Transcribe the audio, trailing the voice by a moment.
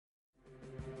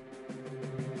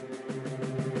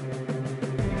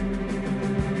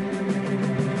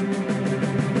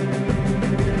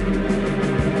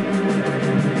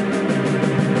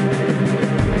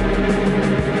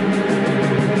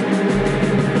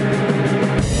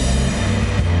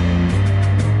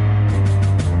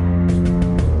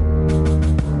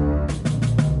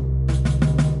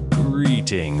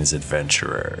Greetings,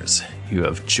 adventurers. You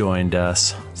have joined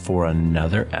us for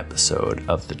another episode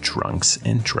of the Drunks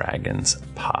and Dragons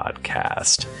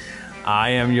podcast.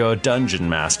 I am your dungeon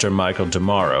master, Michael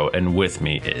Demaro, and with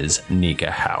me is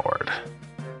Nika Howard.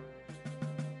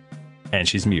 And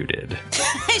she's muted.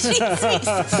 Hey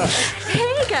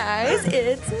guys,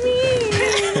 it's me.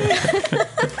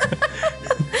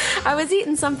 I was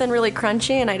eating something really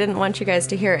crunchy and I didn't want you guys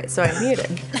to hear it, so I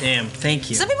muted. Damn, thank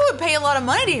you. Some people would pay a lot of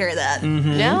money to hear that.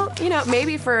 Mm-hmm. No,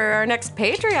 maybe for our next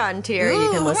Patreon tier,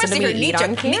 you can listen to me eat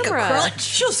on camera.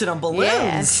 She'll sit on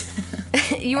balloons.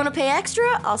 Yeah. You want to pay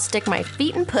extra? I'll stick my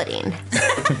feet in pudding.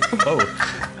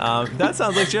 That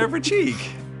sounds like Jennifer Cheek.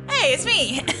 Hey, it's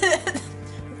me.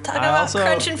 Talking about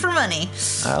crunching for money.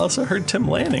 I also heard Tim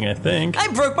Lanning, I think. I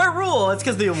broke my rule. It's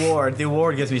because the award. The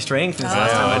award gives me strength.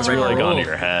 It's really gone to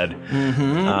your head.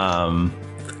 Mm-hmm.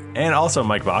 And also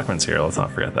Mike Bachman's here. Let's not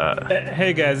forget that.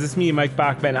 Hey guys, it's me, Mike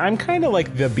Bachman. I'm kind of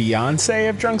like the Beyonce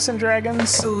of Drunks and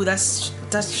Dragons. Ooh, that's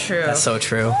true. That's so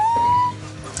true.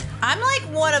 I'm like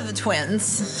one of the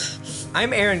twins.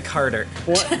 I'm Aaron Carter.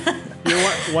 What? You're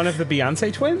one of the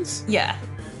Beyonce twins? Yeah.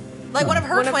 Like one of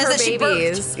her twins that she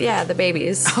birthed. Yeah, the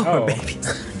babies. Oh, her babies.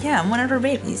 Yeah, I'm one of her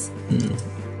babies.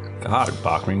 God,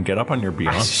 Bachman, get up on your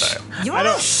Beyonce. You don't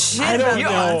know shit about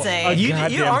Beyonce. You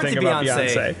aren't the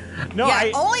Beyonce. No, yeah,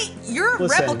 you're a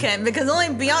replicant because only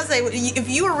Beyonce. If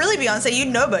you were really Beyonce, you'd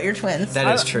know about your twins.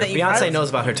 That is true. Beyonce knows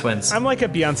about her twins. I'm like a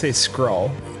Beyonce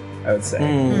scroll, I would say.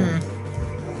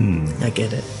 I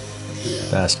get it.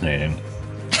 Fascinating.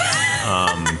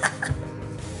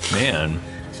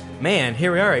 Man,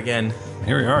 here we are again.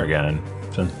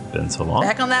 It's been so long.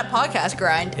 Back on that podcast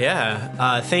grind.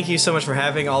 Yeah. Thank you so much for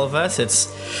having all of us. It's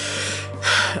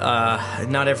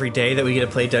not every day that we get to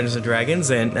play Dungeons and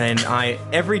Dragons, and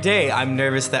every day I'm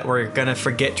nervous that we're gonna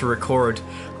forget to record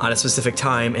on a specific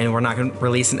time, and we're not gonna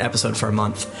release an episode for a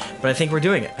month. But I think we're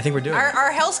doing it.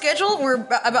 Our hell schedule. We're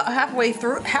about halfway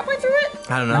through it.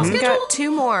 I don't know. We got two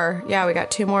more. Yeah, we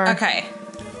got two more. Okay.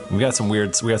 We got some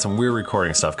weird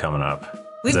recording stuff coming up.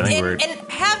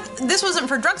 This wasn't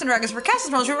for Drunks and Dragons, for Cast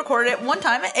of Thrones. We recorded it one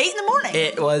time at 8 in the morning.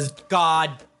 It was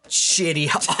shitty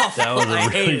awful. That was I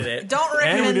hated it. Don't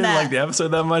recommend and we didn't that. like the episode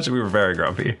that much. We were very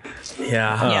grumpy.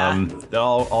 Yeah. They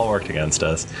all worked against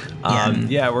us.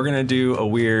 We're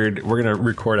gonna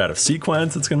record out of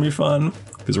sequence. It's gonna be fun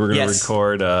because we're gonna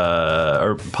record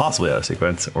or possibly out of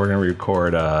sequence. We're gonna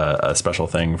record a special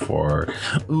thing for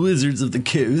Wizards of the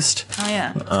Coast. Oh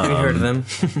yeah. Have you heard of them?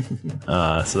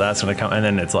 So that's gonna come, and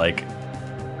then it's like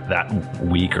that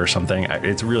week or something.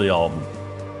 It's really all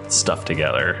stuff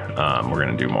together. We're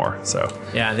gonna do more. So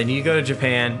yeah, then you go to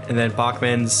Japan, and then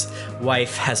Bachman's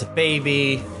wife has a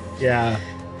baby. Yeah.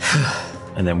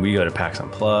 And then we go to PAX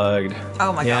Unplugged.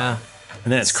 Oh my god.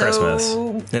 And then it's Christmas.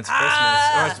 Then it's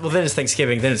Christmas. Then it's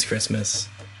Thanksgiving. Then it's Christmas.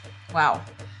 Wow.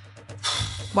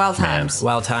 Wild times.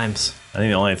 Wild times. I think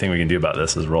the only thing we can do about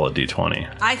this is roll a d20.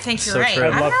 I think you're So right. true.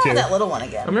 I'm I'd gonna love roll to. that little one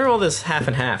again. I'm gonna roll this half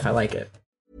and half. I like it.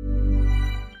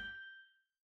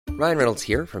 Ryan Reynolds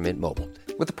here from Mint Mobile.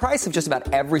 With the price of just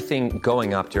about everything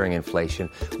going up during inflation,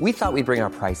 we thought we'd bring our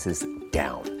prices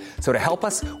down. So to help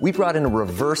us, we brought in a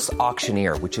reverse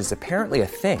auctioneer, which is apparently a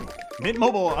thing. Mint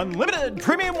Mobile Unlimited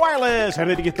Premium Wireless. How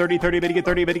to get 30, 30, bit to get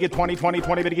 30, bit to get 20, 20,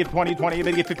 20, bit to get 20, 20,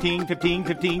 bit to get 15, 15,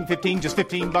 15, 15, just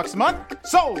 $15 a month?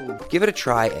 Sold! Give it a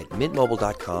try at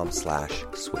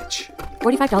mintmobile.com/switch.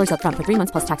 $45 up front for 3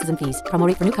 months plus taxes and fees. Promo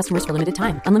rate for new customers for limited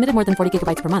time. Unlimited more than 40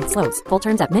 gigabytes per month. Slows full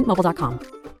terms at mintmobile.com.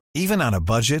 Even on a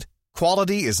budget,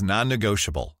 quality is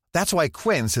non-negotiable. That's why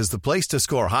Quince is the place to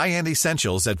score high-end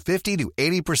essentials at 50 to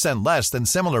 80% less than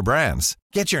similar brands.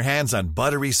 Get your hands on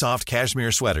buttery soft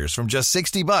cashmere sweaters from just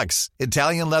 $60,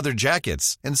 Italian leather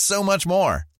jackets, and so much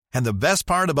more. And the best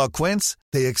part about Quince,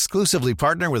 they exclusively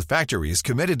partner with factories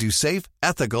committed to safe,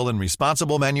 ethical, and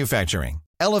responsible manufacturing.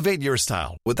 Elevate your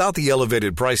style without the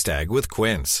elevated price tag with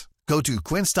Quince. Go to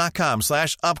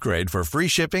quince.com/upgrade for free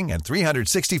shipping and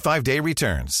 365-day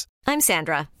returns. I'm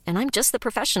Sandra, and I'm just the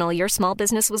professional your small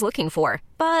business was looking for.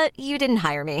 But you didn't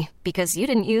hire me because you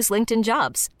didn't use LinkedIn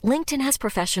Jobs. LinkedIn has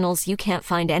professionals you can't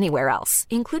find anywhere else,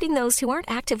 including those who aren't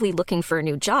actively looking for a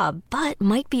new job, but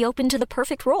might be open to the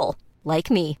perfect role, like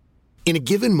me. In a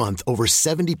given month, over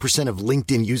 70% of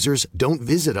LinkedIn users don't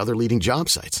visit other leading job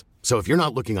sites. So if you're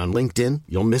not looking on LinkedIn,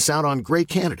 you'll miss out on great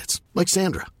candidates like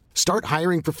Sandra. Start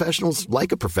hiring professionals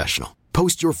like a professional.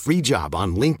 Post your free job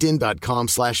on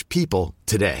linkedin.com/people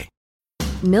today.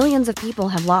 Millions of people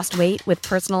have lost weight with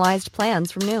personalized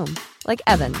plans from Noom. Like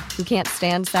Evan, who can't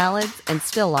stand salads and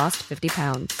still lost 50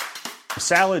 pounds.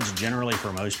 Salads generally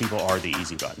for most people are the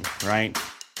easy button, right?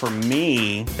 For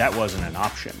me, that wasn't an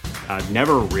option. I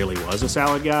never really was a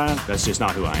salad guy. That's just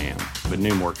not who I am. But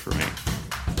Noom worked for me.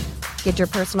 Get your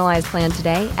personalized plan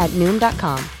today at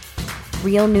Noom.com.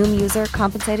 Real Noom user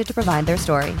compensated to provide their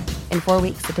story. In 4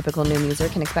 weeks, the typical Noom user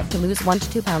can expect to lose 1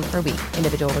 to 2 pounds per week.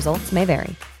 Individual results may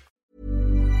vary.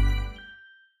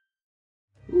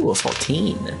 Ooh, a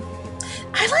 14.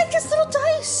 I like this little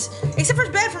dice. Except for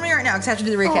it's bad for me right now because I have to do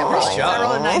the recap. I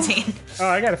rolled a 19. Oh,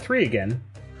 I got a 3 again.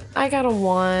 I got a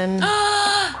 1.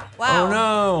 Wow. Oh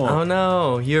no! Oh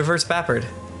no! You reversed bappered.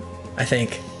 I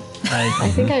think. I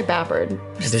think I bappered.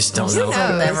 I just don't Who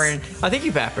know. knows? I think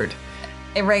you bappered.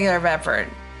 A regular Bedford.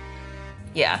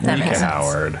 Yeah, that makes sense.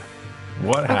 Howard,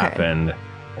 what happened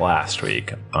last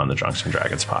week on the Drunks and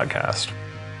Dragons podcast?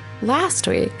 Last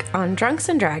week on Drunks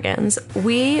and Dragons,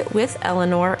 we, with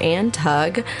Eleanor and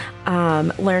Tug,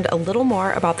 learned a little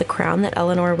more about the crown that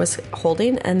Eleanor was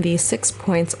holding and the 6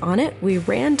 points on it. We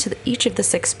ran to each of the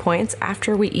 6 points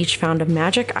after we each found a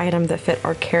magic item that fit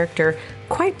our character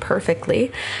quite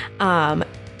perfectly.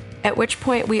 At which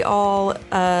point we all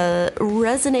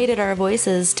resonated our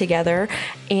voices together,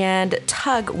 and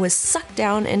Tug was sucked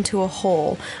down into a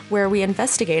hole where we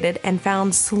investigated and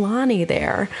found Sulani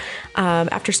there.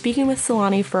 After speaking with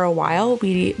Sulani for a while,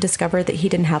 we discovered that he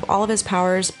didn't have all of his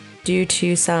powers due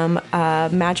to some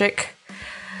magic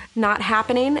not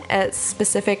happening at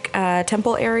specific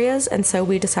temple areas, and so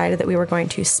we decided that we were going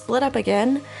to split up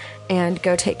again and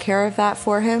go take care of that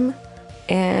for him,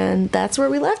 and that's where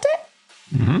we left it.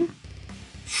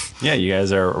 Mm-hmm. Yeah, you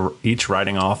guys are each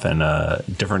riding off in a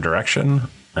different direction,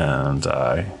 and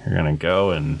you're gonna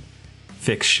go and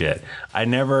fix shit. I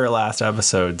never last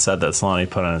episode said that Sulani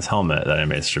put on his helmet that I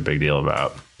made such a big deal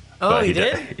about. Oh, but he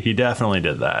did? He definitely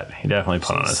did that. He definitely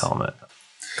put on his helmet.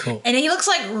 Cool. And he looks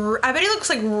like, I bet he looks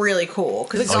like really cool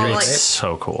because it's all like.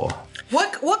 So cool.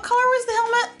 What color was the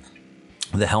helmet?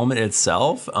 The helmet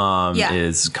itself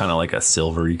is kind of like a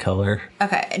silvery color.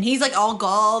 Okay, and he's like all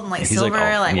gold and like silver,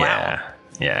 wow.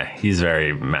 Yeah, he's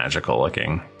very magical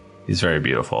looking. He's very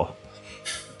beautiful.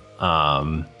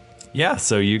 So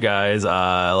you guys,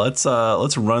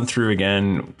 let's run through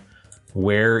again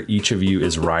where each of you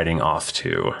is riding off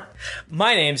to.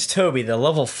 My name's Toby, the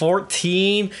level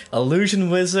 14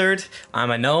 illusion wizard. I'm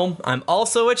a gnome. I'm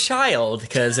also a child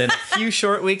because in a few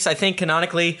short weeks, I think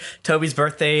canonically, Toby's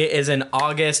birthday is in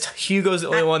August. Hugo's the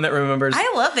only one that remembers.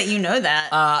 I love that you know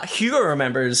that. Hugo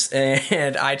remembers,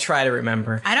 and I try to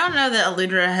remember. I don't know that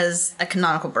Aludra has a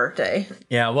canonical birthday.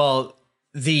 Yeah, well,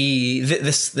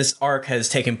 this arc has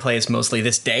taken place mostly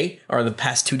this day or the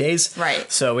past 2 days, right?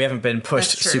 So we haven't been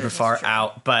pushed super far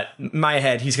out. But in my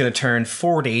head, he's going to turn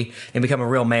 40 and become a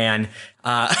real man.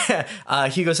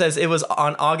 Hugo says it was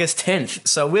on August 10th,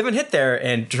 so we haven't hit there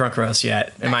in Drunk Roast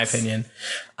yet, in my opinion.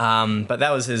 But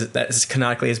that is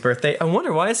canonically his birthday. I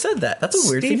wonder why I said that. That's a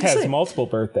weird thing to say. Steve has multiple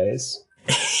birthdays.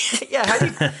 Yeah, how do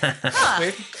you? That's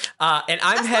weird. And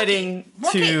I'm heading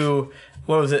to.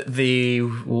 What was it? The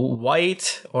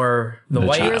white or the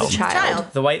white?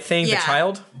 Child. The white thing, Yeah. the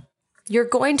child? You're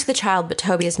going to the child, but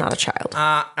Toby is not a child.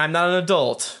 I'm not an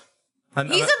adult. He's not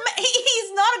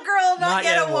a girl, not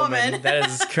yet a woman. That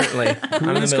is currently. I'm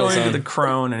in the Who's middle going to zone. the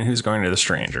crone and who's going to the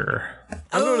stranger?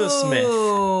 I'm going to Smith.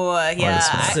 Oh, yeah.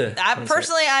 Smith.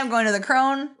 I'm going to the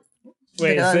crone.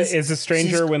 Wait, because is a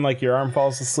stranger when like your arm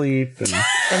falls asleep and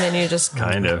then you just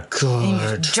kind of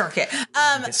jerk it.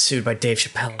 Get sued by Dave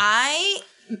Chappelle. I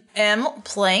am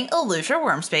playing Aludra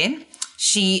Wormspade.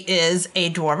 She is a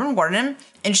dwarven warden,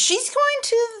 and she's going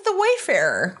to the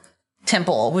Wayfarer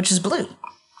Temple, which is blue.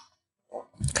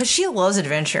 Because she loves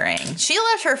adventuring. She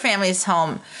left her family's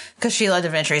home because she loved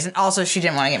adventuring, and also she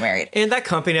didn't want to get married. And that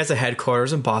company has a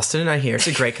headquarters in Boston, and I hear it's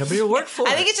a great company to work for.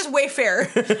 I think it's just Wayfarer,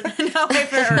 not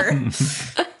Wayfarer.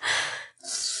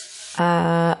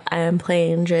 I am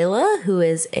playing Jayla, who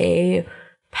is a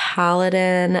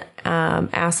paladin,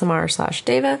 Aasimar /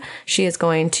 Deva. She is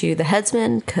going to the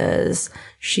headsman because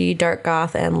she dark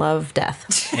goth and love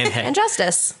death and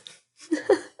justice.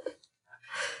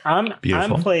 I'm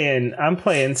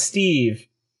playing Steve.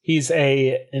 He's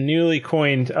a newly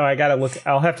coined. Oh,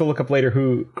 I'll have to look up later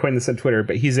who coined this on Twitter.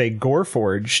 But he's a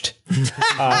Goreforged.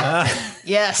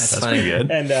 Yes, that's pretty good.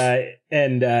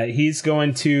 And he's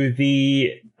going to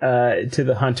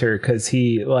the hunter because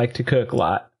he liked to cook a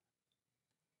lot.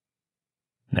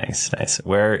 Nice.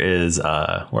 Where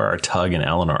are Tug and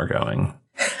Eleanor going?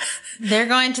 They're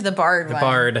going to the Bard. The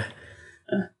Bard.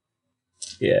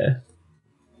 Yeah.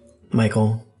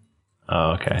 Michael.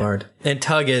 Oh, okay. Bard. And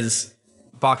Tug is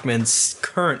Bachman's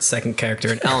current second character,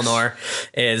 and Eleanor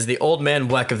is the old man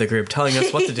Weck of the group, telling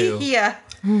us what to do. Yeah.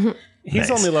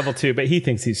 He's only level 2, but he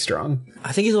thinks he's strong.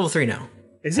 I think he's level 3 now.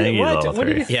 Is it what? What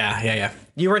did you? Yeah.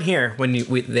 You weren't here when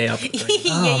they up.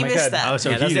 Yeah, you missed that. Oh, so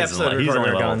that's he's the episode only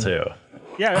recording level on. 2.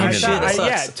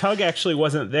 Yeah, Tug actually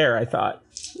wasn't there. I thought.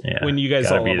 Yeah, when you guys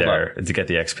gotta all be leveled there to get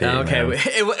the XP. Okay, man.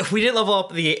 we didn't level up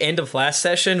at the end of last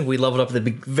session. We leveled up at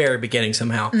the very beginning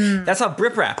somehow. That's how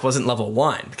Brip Rap wasn't level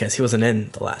 1 because he wasn't in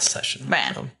the last session.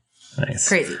 Man, so. Nice,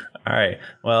 crazy. All right,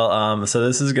 well, so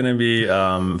this is going to be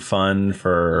fun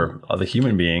for all the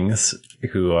human beings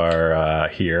who are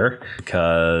here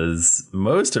because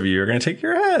most of you are going to take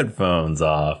your headphones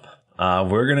off.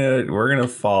 We're gonna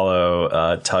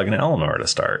follow Tug and Eleanor to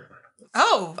start.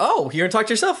 Oh, you're gonna talk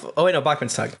to yourself? Oh wait, no,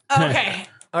 Bachman's Tug. Okay.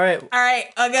 All right.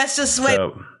 I guess just wait.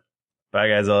 So, bye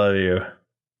guys, I love you.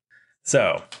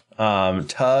 So,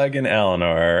 Tug and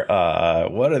Eleanor,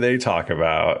 what do they talk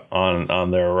about on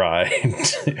their ride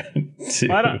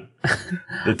to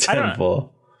the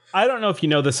temple? I don't know if you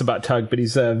know this about Tug, but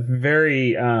he's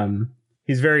very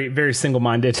very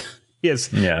single-minded. He has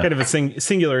kind of a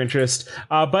singular interest,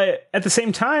 but at the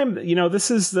same time,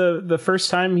 this is the first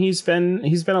time he's been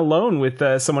alone with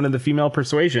someone in the female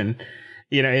persuasion,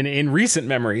 in recent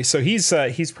memory. So he's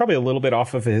probably a little bit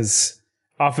off his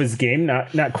game,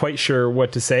 not quite sure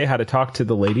what to say, how to talk to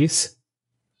the ladies.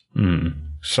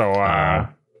 So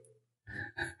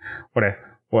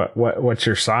what's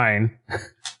your sign?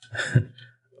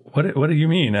 What do you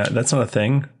mean? That's not a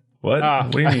thing.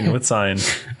 What do you mean? What sign?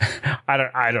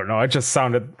 I don't know. It just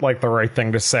sounded like the right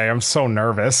thing to say. I'm so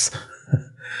nervous.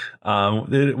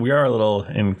 We are a little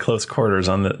in close quarters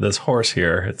on this horse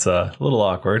here. It's a little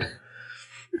awkward.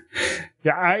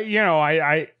 Yeah,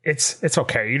 it's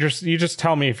okay. You just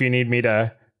tell me if you need me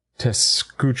to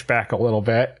scooch back a little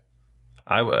bit.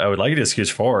 I would like you to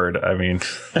scooch forward. I mean,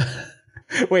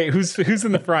 wait, who's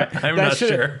in the front? I'm not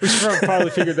sure. We should probably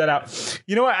figure that out.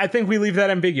 You know what? I think we leave that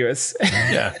ambiguous.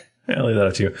 Yeah, I'll leave that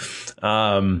up to you.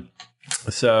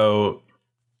 So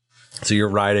you're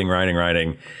riding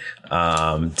down.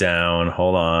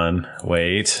 Hold on.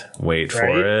 Wait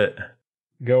for it.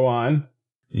 Go on.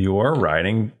 You're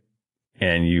riding,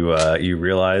 and you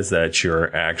realize that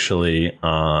you're actually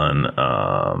on.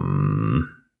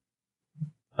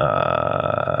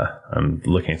 I'm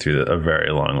looking through a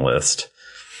very long list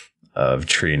of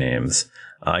tree names.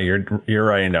 You're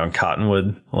riding down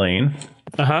Cottonwood Lane.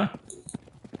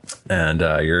 And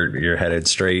you're headed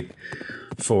straight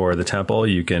for the temple.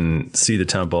 You can see the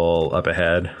temple up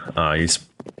ahead.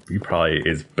 You probably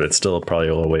but it's still probably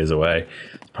a little ways away.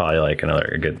 It's probably like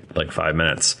a good 5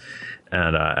 minutes.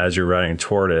 And as you're riding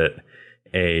toward it,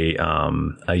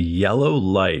 a yellow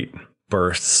light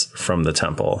bursts from the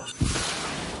temple.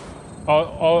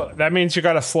 Oh, that means you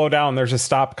got to slow down. There's a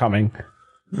stop coming.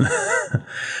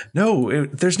 No,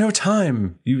 there's no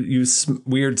time. You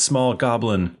weird small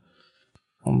goblin.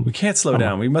 We can't slow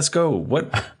down. We must go.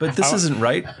 What? But this isn't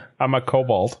right. I'm a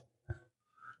kobold.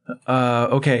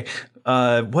 Okay.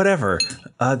 Whatever.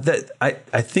 That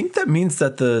I think that means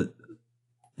that the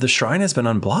shrine has been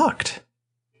unblocked.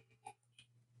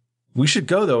 We should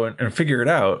go though and figure it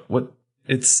out.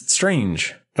 It's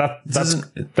strange.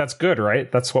 That's good,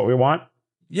 right? That's what we want.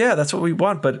 Yeah, that's what we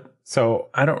want. But so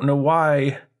I don't know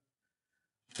why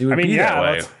it would be that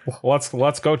way.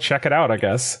 Let's go check it out, I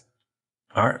guess.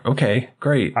 All right, okay,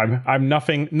 great. I'm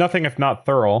nothing if not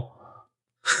thorough.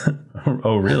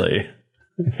 Oh, really?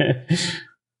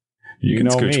 You can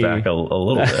scooch me. back a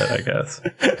little bit, I guess.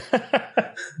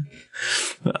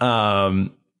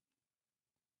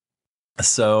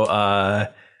 So,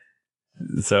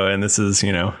 and this is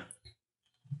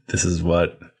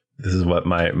what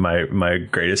my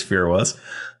greatest fear was.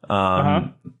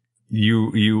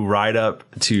 You ride up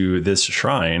to this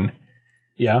shrine.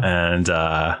 Yeah. And,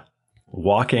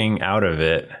 walking out of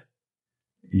it,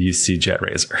 you see Jet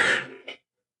Razor.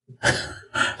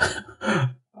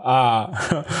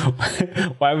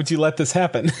 Why would you let this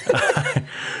happen?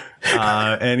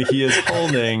 And he is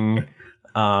holding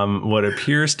what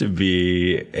appears to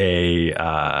be it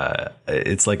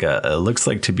looks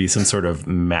like to be some sort of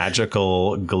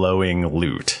magical glowing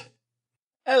lute.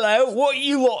 Hello, what are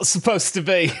you lot supposed to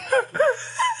be?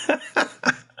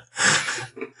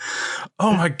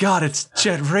 Oh my god, it's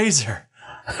Jet Razor.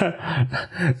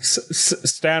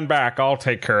 Stand back, I'll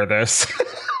take care of this.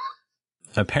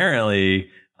 Apparently,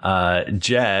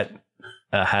 Jet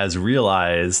has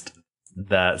realized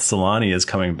that Solani is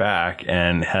coming back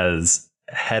and has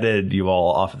headed you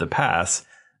all off of the pass,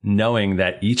 knowing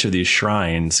that each of these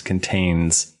shrines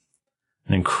contains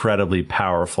an incredibly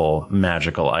powerful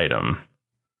magical item.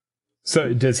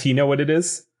 So does he know what it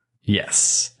is?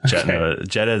 Yes.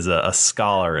 Jet is a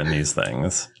scholar in these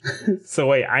things. So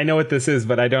wait, I know what this is,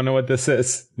 but I don't know what this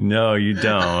is. No, you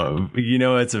don't. You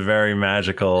know, it's a very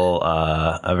magical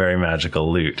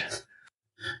loot.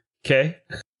 Okay.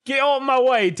 Get out of my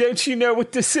way. Don't you know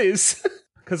what this is?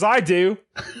 Because I do.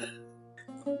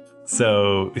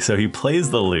 So he plays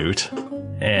the lute,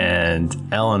 and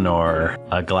Eleanor,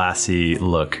 a glassy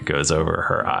look goes over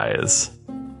her eyes,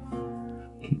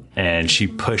 and she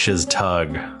pushes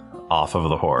Tug off of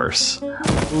the horse.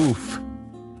 Oof.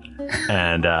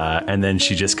 And then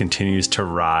she just continues to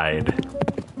ride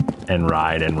and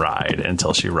ride and ride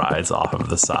until she rides off of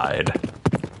the side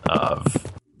of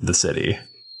the city.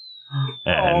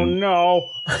 And, oh no.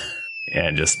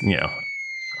 And just,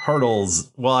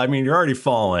 hurdles. Well, I mean, you're already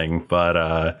falling,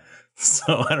 but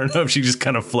so I don't know if she just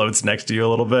kind of floats next to you a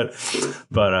little bit,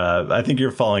 but I think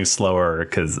you're falling slower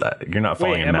because you're not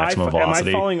falling at maximum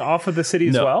velocity. Am I falling off of the city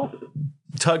as well?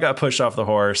 Tug got pushed off the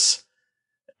horse,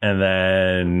 and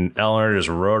then Eleanor just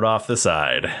rode off the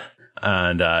side.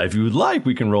 And if you would like,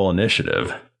 we can roll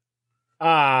initiative.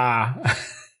 No,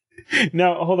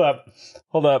 hold up.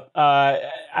 I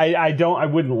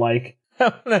wouldn't like.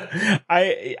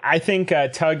 I think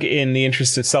Tug, in the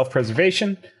interest of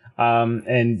self-preservation,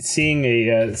 and seeing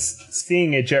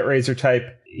a Jet Razor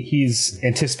type, he's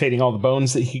anticipating all the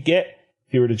bones that he could get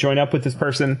if he were to join up with this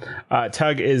person.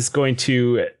 Tug is going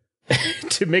to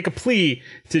to make a plea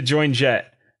to join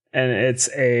Jet, and it's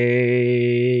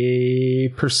a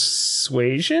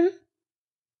persuasion.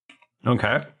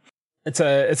 Okay, it's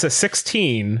a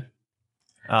 16.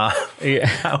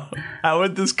 Yeah. How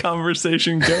would this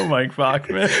conversation go, Mike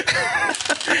Bachman?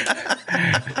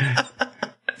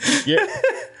 Yeah.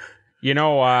 You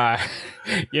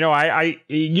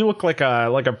look like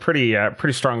a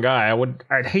pretty strong guy.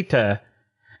 I'd hate to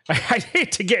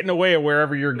get in the way of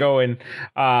wherever you're going.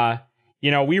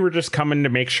 We were just coming to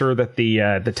make sure that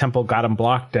the temple got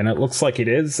unblocked, and it looks like it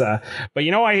is. But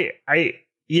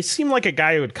you seem like a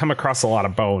guy who would come across a lot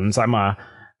of bones. I'm a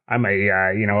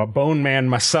bone man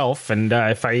myself, and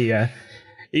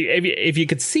if you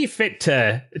could see fit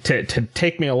to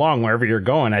take me along wherever you're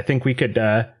going, I think we could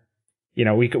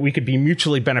we could be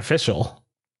mutually beneficial.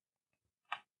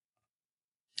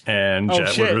 And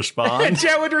Jet would respond.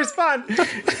 Jet would respond.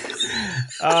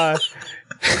 Well,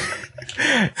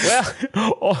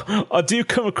 I do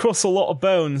come across a lot of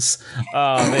bones.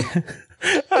 How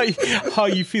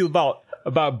you feel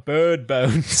about bird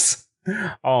bones?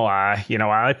 Oh,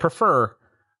 I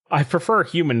prefer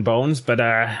human bones, but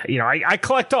I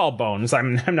collect all bones.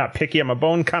 I'm not picky. I'm a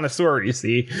bone connoisseur, you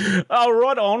see. Oh,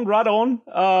 right on.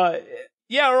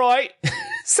 Yeah, right.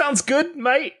 Sounds good,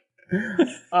 mate.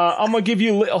 I'm gonna give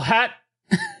you a little hat.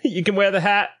 You can wear the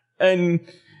hat, and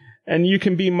you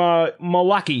can be my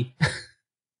lucky.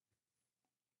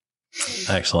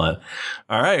 Excellent.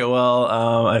 All right.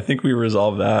 Well, I think we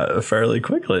resolved that fairly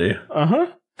quickly. Uh-huh.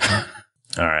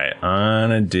 All right. I'm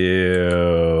gonna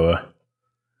do.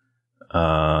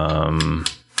 I'm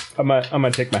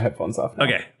gonna take my headphones off now.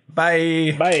 Okay.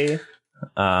 Bye.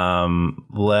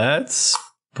 Let's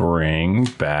bring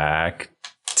back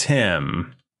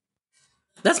Tim.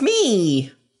 That's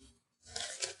me.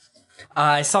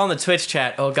 I saw in the Twitch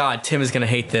chat. Oh God, Tim is gonna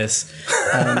hate this.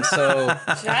 So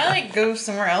should I go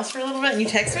somewhere else for a little bit and you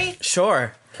text me?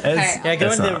 Sure. Okay.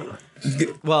 Go into.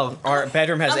 Well, our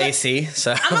bedroom has AC,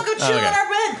 so I'm gonna go chill in our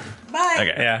bed. Bye.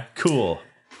 Okay. Yeah. Cool.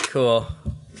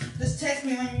 Just text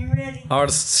me when you're ready. I'll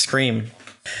just scream.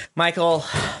 Michael,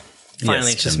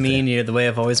 finally, it's just me and you, the way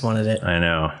I've always wanted it. I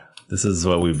know. This is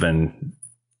what we've been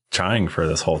trying for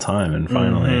this whole time, and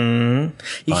finally. Mm-hmm.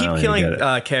 You keep killing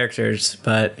characters,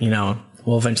 but,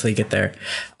 we'll eventually get there.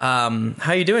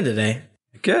 How you doing today?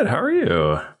 Good. How are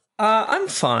you? I'm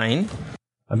fine.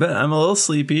 I'm a little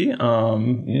sleepy.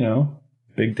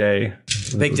 Big day.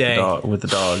 Big day. With the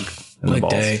dog and the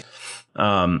balls. Day.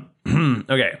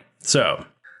 Okay. So,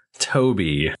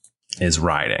 Toby is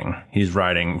riding. He's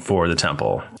riding for the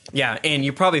temple. Yeah, and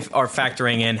you probably are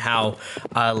factoring in how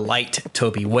light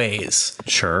Toby weighs.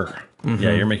 Sure. Mm-hmm.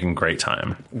 Yeah, you're making great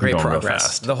time. Great progress.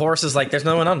 Fast. The horse is like, there's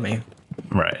no one on me.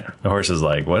 Right. The horse is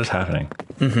like, what is happening?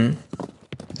 Mm-hmm.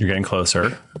 You're getting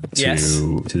closer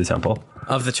to the temple.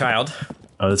 Of the child.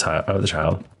 Of the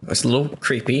child. It's a little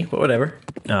creepy, but whatever.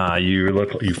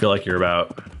 You feel like you're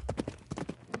about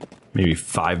maybe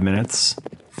 5 minutes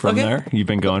from there. You've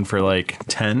been going for like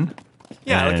 10.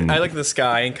 Yeah, I look at the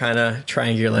sky and kind of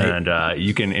triangulate.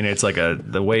 And it's like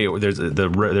the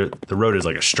road is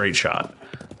like a straight shot.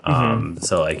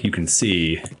 So like you can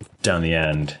see down the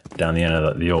end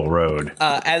of the old road.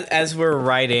 As we're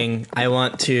riding, I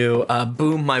want to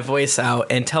boom my voice out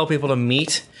and tell people to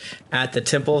meet at the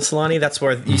Temple of Sulani. That's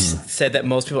where you said that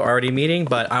most people are already meeting,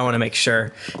 but I want to make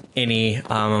sure any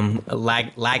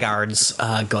laggards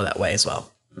go that way as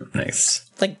well. Nice.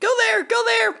 Like, go there,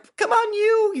 come on,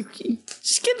 you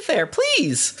just get there,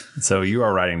 please. So you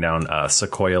are riding down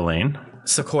Sequoia Lane.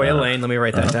 Sequoia Lane. Let me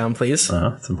write that down, please.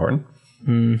 It's important.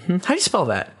 Mm-hmm. How do you spell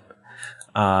that?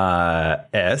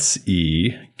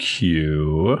 SEQ.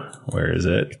 Where is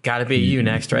it? Gotta be U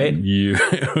next, right? U.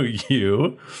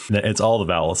 It's all the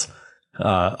vowels.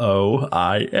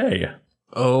 OIA.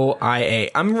 OIA.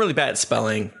 I'm really bad at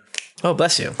spelling. Oh,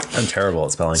 bless you. I'm terrible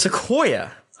at spelling.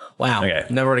 Sequoia. Wow. Okay.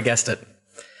 Never would have guessed it.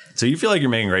 So you feel like you're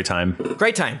making great time.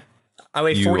 Great time. I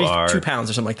weigh 42 pounds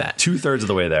or something like that. 2/3 of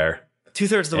the way there.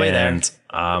 2/3 of the way there. And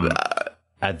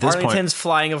at this Arlington's point,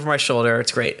 flying over my shoulder.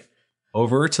 It's great.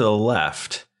 over to the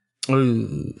left.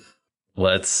 Ooh.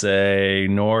 Let's say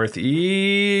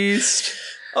northeast.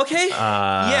 Okay.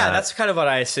 Yeah, that's kind of what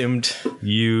I assumed.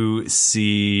 You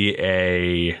see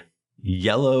a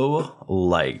yellow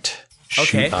light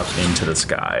shoot up into the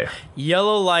sky.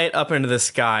 Yellow light up into the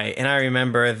sky, and I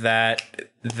remember that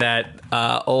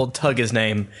old Tugga's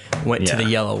name went to the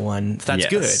yellow one. That's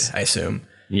good, I assume.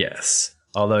 Yes.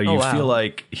 Although you feel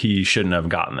like he shouldn't have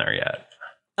gotten there yet.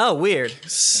 Oh, weird.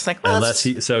 It's like, well, unless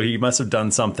he must have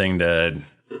done something to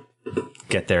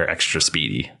get there extra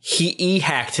speedy. He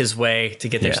hacked his way to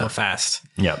get there so fast.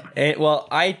 Yep. And, well,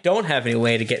 I don't have any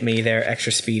way to get me there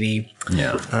extra speedy.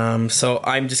 Yeah. So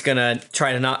I'm just gonna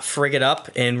try to not frig it up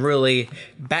and really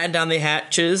batten down the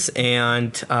hatches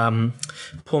and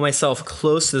pull myself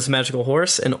close to this magical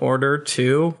horse in order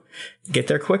to get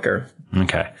there quicker.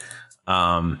 Okay.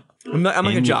 I'm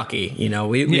like a jockey, you know.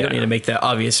 We don't need to make the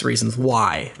obvious reasons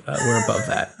why we're above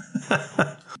that.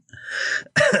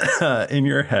 In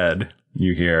your head,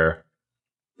 you hear,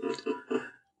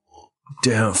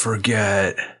 "Don't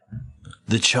forget,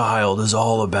 the child is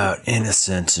all about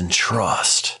innocence and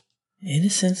trust."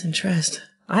 Innocence and trust.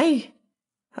 I've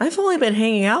only been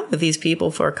hanging out with these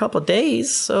people for a couple of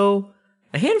days, so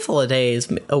a handful of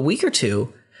days, a week or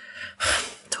two.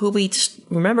 Toby, just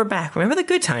remember the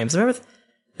good times. Remember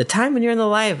the time when you're in the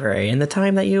library, and the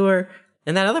time that you were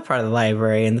in that other part of the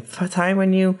library, and the time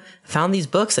when you found these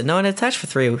books that no one had touched for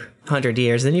 300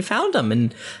 years, and you found them,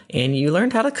 and you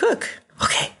learned how to cook.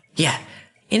 Okay, yeah.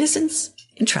 Innocence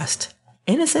and trust.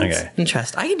 Innocence and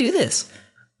trust. I can do this.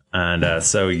 And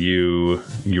so you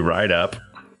ride up.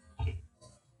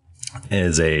 It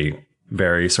is a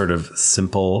very sort of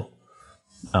simple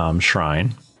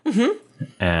shrine. Mm-hmm.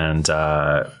 And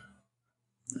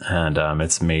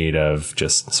it's made of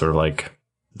just sort of like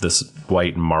this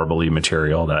white marbly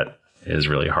material that is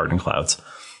really hard in clouds.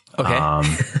 Okay.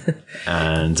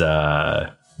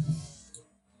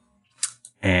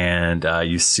 And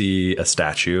you see a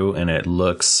statue, and it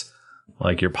looks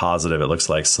like, you're positive it looks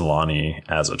like Sulani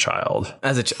as a child,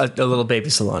 as a little baby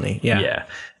Sulani. Yeah.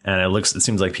 And it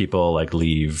seems like people like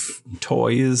leave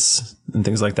toys and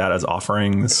things like that as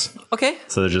offerings. Okay.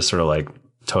 So they're just sort of like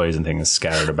toys and things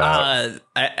scattered about.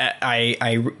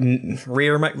 I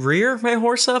rear my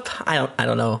horse up. I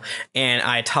don't know, and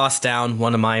I toss down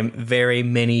one of my very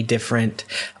many different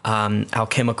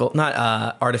alchemical, not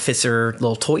artificer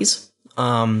little toys.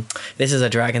 This is a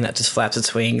dragon that just flaps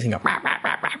its wings and goes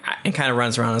and kind of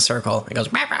runs around in a circle. It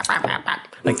goes like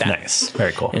that. Nice,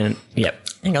 very cool. And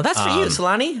and go, that's for you,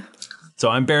 Sulani. So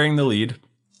I'm bearing the lead.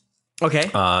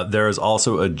 Okay. There is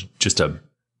also just a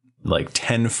like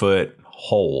 10-foot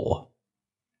hole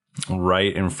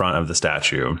right in front of the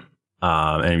statue,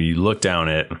 and if you look down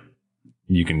it,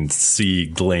 you can see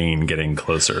Glane getting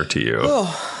closer to you.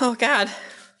 Oh God!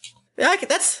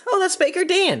 That's Baker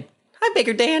Dan. Hi,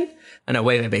 Baker Dan. I know,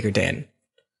 wave at Baker Dan.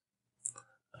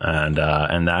 And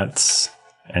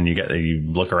you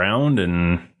look around,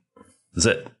 and that's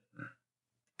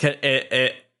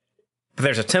it.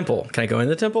 There's a temple. Can I go in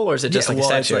the temple, or is it just like a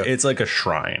statue? It's like a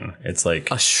shrine. It's like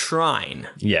a shrine.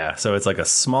 Yeah. So it's like a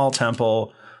small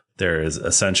temple. There is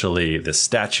essentially this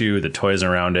statue, the toys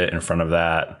around it, in front of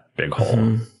that big hole.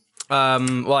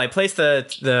 Mm-hmm. Well, I place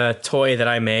the toy that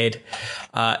I made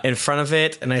in front of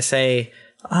it, and I say,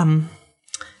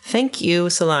 "Thank you,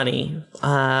 Sulani,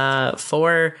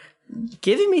 for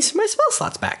giving me my spell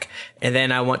slots back." And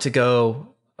then I want to go.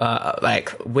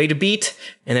 Wait a beat,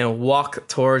 and then walk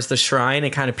towards the shrine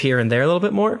and kind of peer in there a little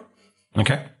bit more.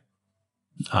 Okay.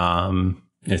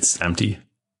 It's empty.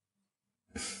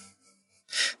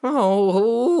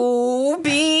 Oh,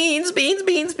 beans.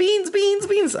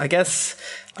 I guess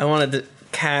I wanted to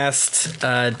cast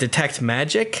Detect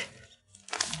Magic.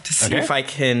 to see if I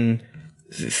can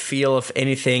feel if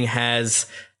anything has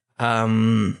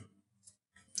some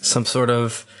sort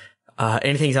of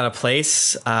anything's out of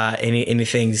place,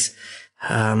 anything's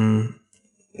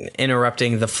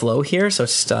interrupting the flow here. So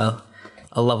it's just a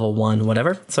level 1,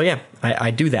 whatever. So yeah,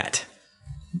 I do that.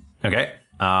 Okay.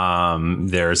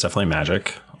 There's definitely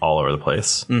magic all over the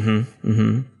place.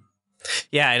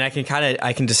 Yeah, and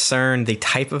I can discern the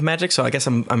type of magic. So I guess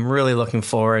I'm really looking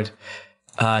forward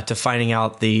to finding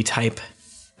out the type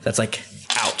that's like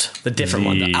out, the different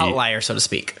one, the outlier, so to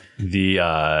speak.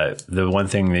 The one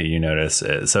thing that you notice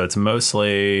is, so it's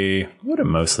mostly, what would it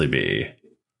mostly be?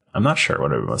 I'm not sure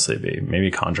what it would mostly be.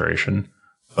 Maybe conjuration.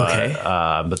 Okay.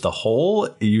 But the whole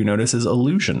you notice is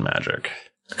illusion magic.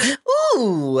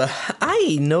 Ooh,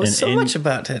 I know so much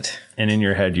about it. And in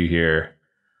your head you hear,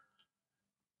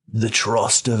 the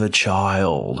trust of a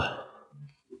child.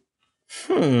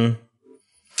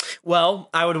 Well,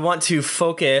 I would want to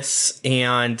focus,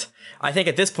 and I think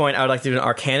at this point I would like to do an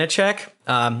Arcana check.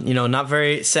 Not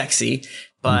very sexy,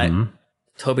 but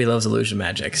Toby loves illusion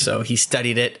magic, so he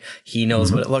studied it. He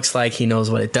knows what it looks like. He knows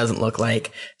what it doesn't look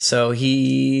like. So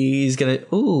he's gonna.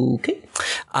 Ooh, okay.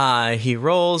 He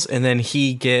rolls, and then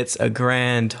he gets a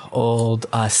grand old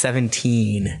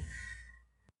 17.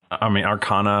 I mean,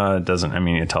 Arcana doesn't. I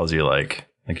mean, it tells you like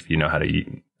if you know how to eat.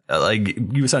 Like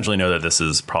you essentially know that this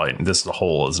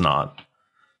whole is not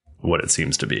what it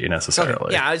seems to be necessarily.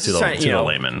 Okay. Yeah, I was just trying to the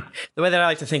layman. The way that I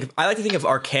like to think of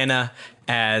Arcana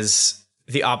as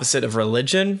the opposite of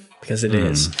religion, because it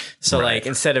is. So like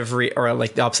instead of or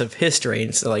like the opposite of history,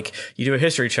 and so like you do a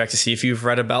history check to see if you've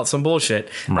read about some bullshit.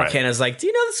 Arcana is like, do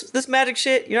you know this magic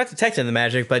shit? You're not detecting the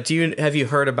magic, but have you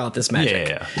heard about this magic?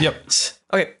 Yeah. Yep.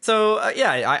 Okay, so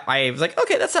I was like,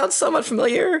 okay, that sounds somewhat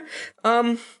familiar.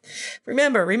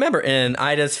 Remember, and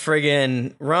I just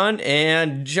friggin' run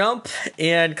and jump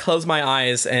and close my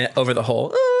eyes over the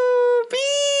hole. Oh,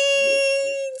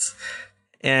 beans!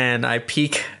 And I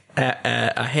peek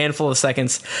a handful of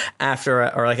seconds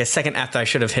after, or like a second after I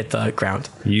should have hit the ground.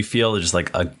 You feel just like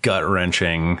a gut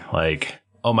wrenching, like,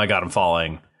 oh my god, I'm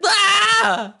falling.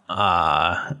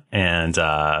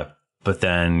 But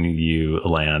then you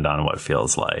land on what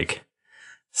feels like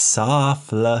soft,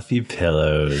 fluffy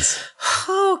pillows.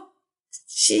 Oh,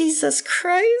 Jesus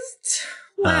Christ!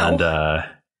 Wow! And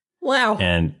wow!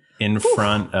 And in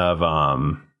front of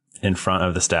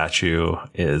the statue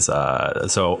is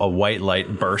so a white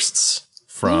light bursts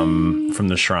from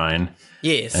the shrine.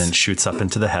 Yes, and shoots up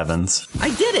into the heavens. I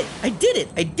did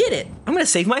it! I'm gonna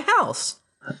save my house.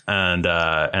 And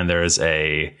there's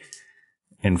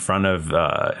in front of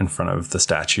the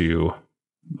statue,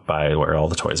 by where all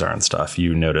the toys are and stuff,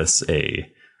 you notice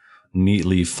a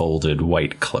neatly folded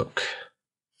white cloak.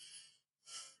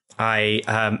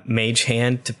 I mage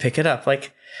hand to pick it up.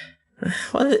 Like,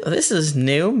 well, this is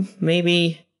new.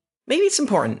 Maybe it's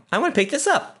important. I want to pick this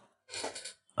up.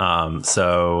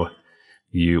 So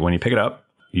when you pick it up,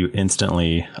 you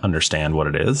instantly understand what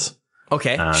it is.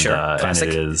 Okay, sure. Classic.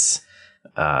 And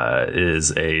it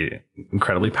is a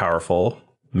incredibly powerful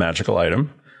magical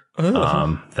item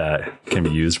that can be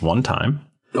used one time.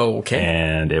 Okay.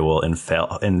 And it will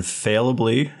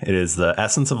infallibly, it is the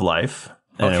essence of life.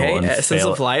 Okay, essence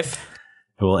of life.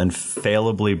 It will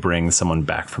infallibly bring someone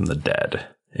back from the dead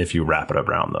if you wrap it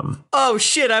around them. Oh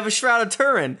shit, I have a Shroud of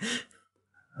Turin.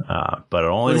 But it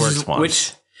only works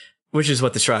once. Which is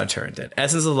what the Shroud of Turin did.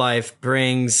 Essence of life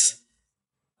brings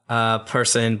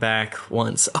person back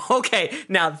once. Okay,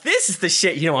 now this is the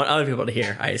shit you don't want other people to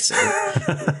hear, I assume.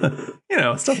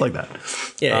 Stuff like that.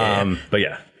 Yeah. But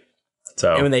yeah.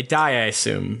 So and when they die, I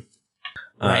assume.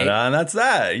 Right? And that's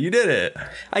that. You did it.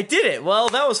 I did it. Well,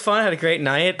 that was fun. I had a great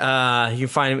night. You can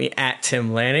find me at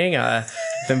Tim Lanning. I've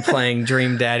been playing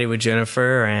Dream Daddy with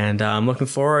Jennifer, and I'm looking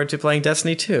forward to playing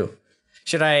Destiny 2.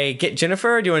 Should I get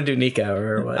Jennifer, or do you want to do Nika,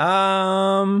 or what?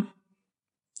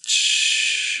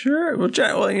 Sure.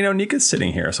 Well, Nika's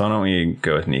sitting here, so why don't we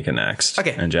go with Nika next?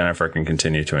 Okay. And Jennifer can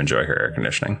continue to enjoy her air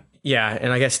conditioning. Yeah,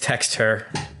 and I guess text her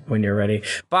when you're ready.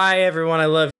 Bye, everyone. I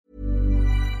love you.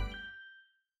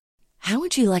 How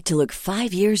would you like to look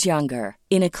 5 years younger?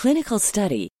 In a clinical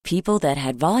study, people that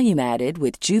had volume added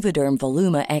with Juvederm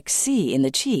Voluma XC in the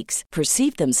cheeks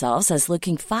perceived themselves as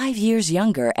looking 5 years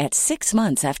younger at 6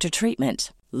 months after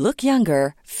treatment. Look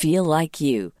younger, feel like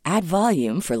you. Add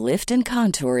volume for lift and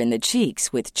contour in the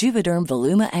cheeks with Juvederm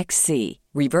Voluma XC.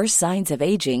 Reverse signs of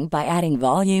aging by adding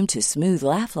volume to smooth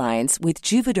laugh lines with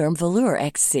Juvederm Volure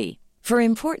XC. For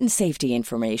important safety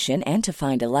information and to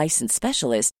find a licensed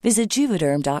specialist, visit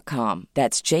Juvederm.com.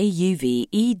 That's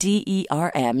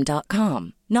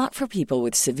JUVEDERM.com. Not for people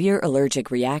with severe allergic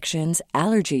reactions,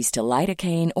 allergies to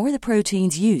lidocaine, or the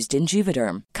proteins used in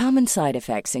Juvederm. Common side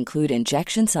effects include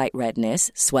injection site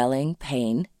redness, swelling,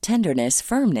 pain, tenderness,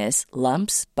 firmness,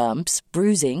 lumps, bumps,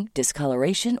 bruising,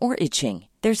 discoloration, or itching.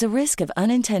 There's a risk of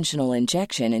unintentional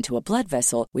injection into a blood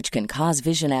vessel, which can cause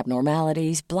vision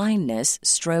abnormalities, blindness,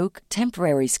 stroke,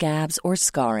 temporary scabs, or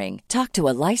scarring. Talk to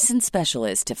a licensed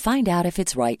specialist to find out if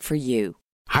it's right for you.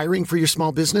 Hiring for your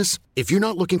small business? If you're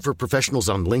not looking for professionals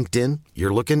on LinkedIn,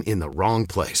 you're looking in the wrong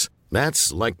place.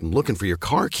 That's like looking for your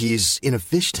car keys in a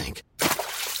fish tank.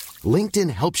 LinkedIn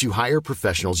helps you hire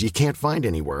professionals you can't find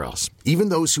anywhere else, even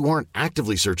those who aren't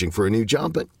actively searching for a new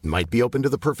job but might be open to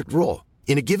the perfect role.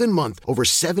 In a given month, over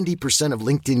 70% of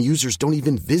LinkedIn users don't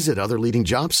even visit other leading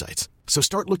job sites. So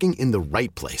start looking in the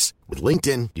right place. With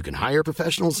LinkedIn, you can hire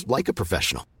professionals like a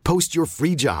professional. Post your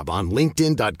free job on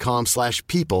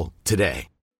linkedin.com/people today.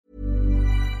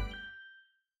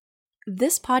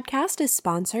 This podcast is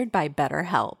sponsored by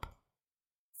BetterHelp.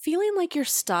 Feeling like you're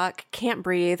stuck, can't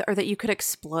breathe, or that you could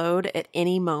explode at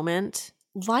any moment?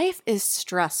 Life is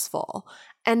stressful.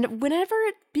 And whenever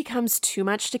it becomes too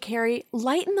much to carry,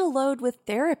 lighten the load with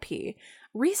therapy.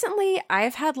 Recently,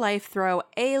 I've had life throw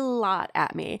a lot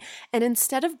at me, and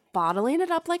instead of bottling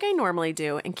it up like I normally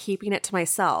do and keeping it to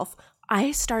myself,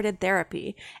 I started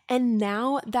therapy, and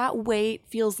now that weight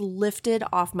feels lifted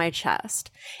off my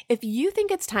chest. If you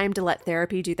think it's time to let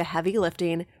therapy do the heavy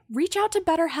lifting, reach out to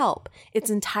BetterHelp. It's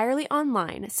entirely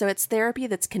online, so it's therapy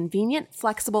that's convenient,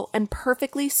 flexible, and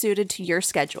perfectly suited to your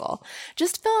schedule.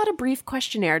 Just fill out a brief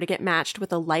questionnaire to get matched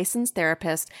with a licensed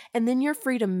therapist, and then you're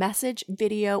free to message,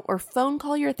 video, or phone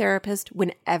call your therapist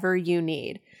whenever you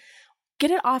need. Get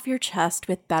it off your chest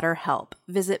with BetterHelp.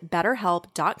 Visit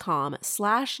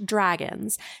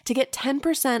betterhelp.com/dragons to get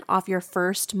 10% off your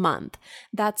first month.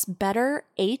 That's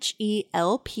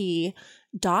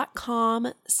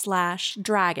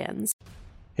betterhelp.com/dragons.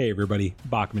 Hey everybody,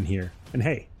 Bachman here. And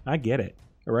hey, I get it.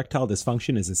 Erectile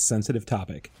dysfunction is a sensitive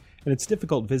topic, and it's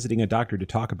difficult visiting a doctor to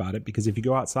talk about it because if you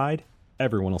go outside,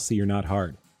 everyone will see you're not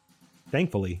hard.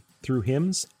 Thankfully, through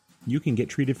HIMS, you can get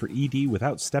treated for ED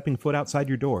without stepping foot outside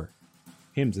your door.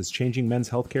 HIMS is changing men's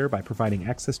healthcare by providing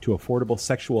access to affordable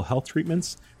sexual health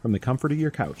treatments from the comfort of your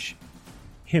couch.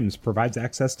 HIMS provides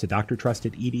access to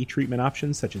doctor-trusted ED treatment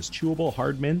options such as chewable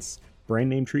hard mints, brand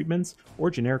name treatments,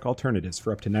 or generic alternatives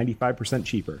for up to 95%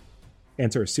 cheaper.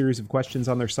 Answer a series of questions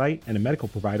on their site, and a medical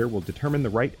provider will determine the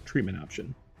right treatment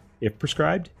option. If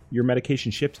prescribed, your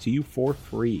medication ships to you for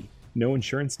free, no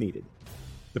insurance needed.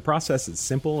 The process is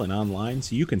simple and online,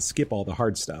 so you can skip all the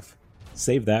hard stuff.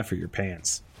 Save that for your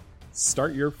pants.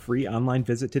 Start your free online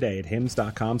visit today at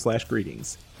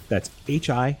hims.com/greetings. That's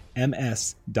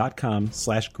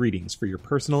HIMS.com/greetings for your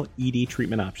personal ED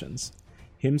treatment options.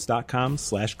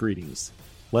 hims.com/greetings.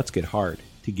 Let's get hard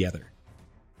together.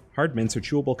 Hard mints are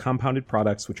chewable compounded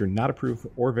products which are not approved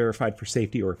or verified for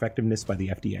safety or effectiveness by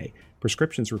the FDA.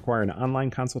 Prescriptions require an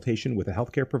online consultation with a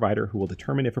healthcare provider who will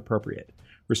determine if appropriate.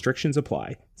 Restrictions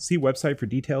apply. See website for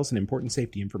details and important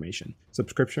safety information.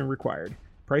 Subscription required.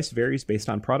 Price varies based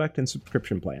on product and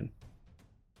subscription plan.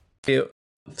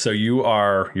 So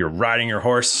you're riding your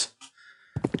horse.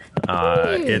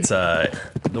 It's the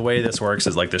way this works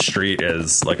is like the street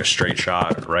is like a straight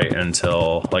shot right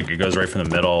until like it goes right from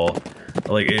the middle.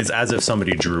 Like it's as if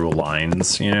somebody drew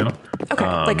lines, you know? Okay,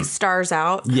 like stars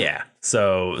out. Yeah.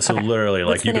 So okay. Literally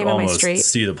like you could almost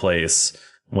see the place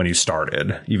when you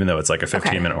started, even though it's like a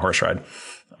 15-minute horse ride.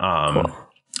 Cool.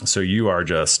 So you're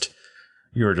just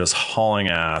hauling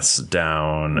ass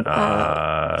down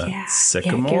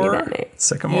Sycamore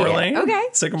Lane. Okay.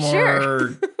 Sycamore.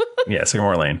 Sure. Yeah,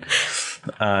 Sycamore Lane.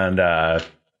 And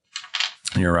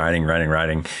you're riding.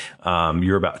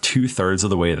 You're about 2/3 of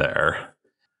the way there.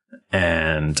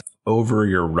 And over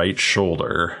your right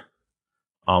shoulder,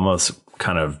 almost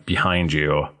kind of behind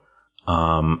you,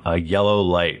 a yellow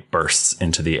light bursts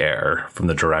into the air from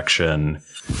the direction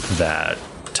that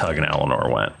Tug and Eleanor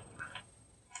went.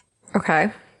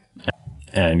 Okay.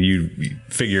 And you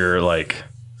figure like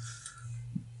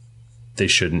they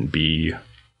shouldn't be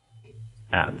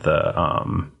at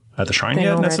the shrine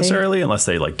yet necessarily, unless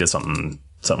they like did something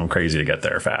crazy to get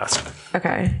there fast.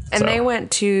 Okay. And they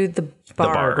went to the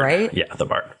bar, right? Yeah, the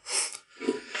bar.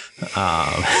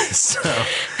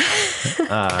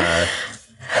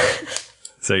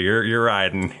 So you're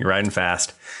riding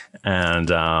fast, and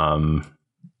I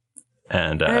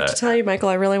have to tell you, Michael,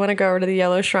 I really want to go over to the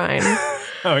Yellow Shrine.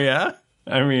 Oh yeah,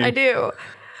 I mean, I do,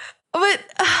 but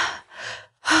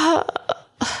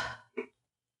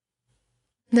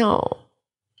No.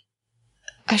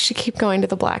 I should keep going to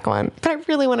the black one, but I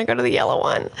really want to go to the yellow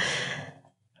one.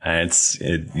 It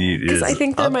is I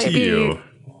think there up might to be you.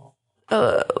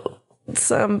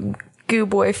 Some goo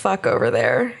boy fuck over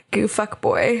there. Goo fuck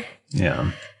boy.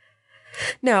 Yeah.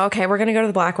 No, okay, we're going to go to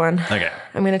the black one. Okay.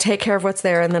 I'm going to take care of what's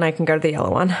there, and then I can go to the yellow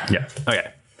one. Yeah.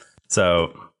 Okay.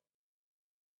 So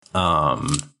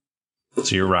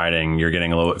you're riding, you're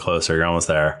getting a little bit closer, you're almost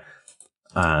there.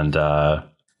 And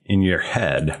in your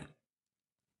head,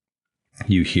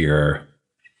 you hear,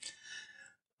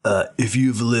 if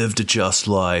you've lived a just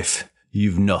life,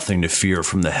 you've nothing to fear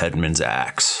from the headman's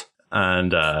axe.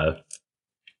 And you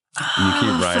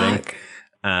keep riding,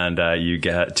 and you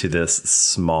get to this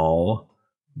small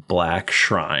black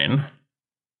shrine.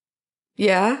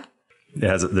 Yeah.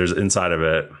 There's inside of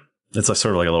it, it's like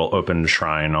sort of like a little open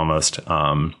shrine almost.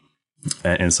 And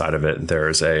inside of it,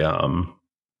 there's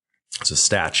it's a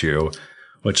statue,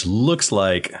 which looks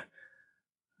like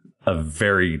a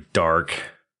very dark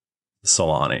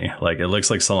Solani. Like it looks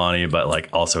like Solani, but like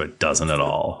also it doesn't at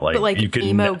all. Like you could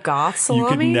emo goth Solani? You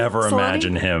could never Solani?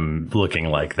 imagine him looking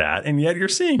like that, and yet you're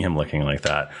seeing him looking like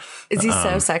that. Is he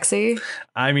so sexy?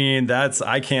 I mean,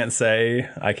 I can't say.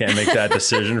 I can't make that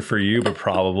decision for you, but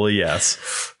probably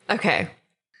yes. Okay.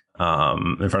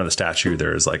 In front of the statue,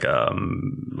 there's like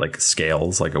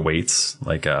scales, like weights,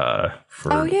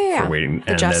 for weighting.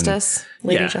 The Justice,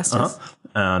 Lady Justice. Uh-huh.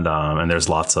 And there's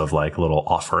lots of like little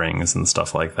offerings and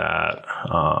stuff like that,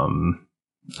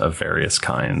 of various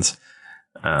kinds.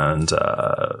 And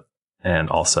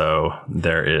also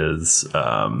there is,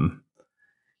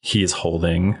 he is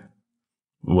holding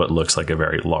what looks like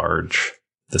the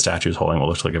statue is holding what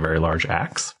looks like a very large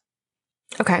axe.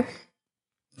 Okay.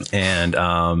 And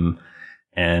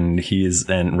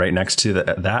right next to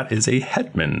that is a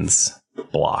headman's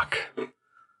block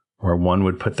where one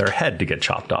would put their head to get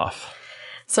chopped off.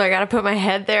 So I got to put my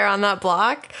head there on that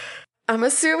block, I'm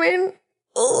assuming.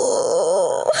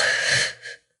 Oh.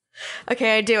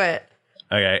 Okay, I do it.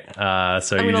 Okay,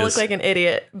 so I'm going to look like an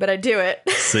idiot, but I do it.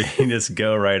 So you just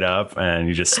go right up and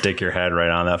you just stick your head right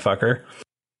on that fucker.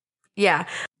 Yeah.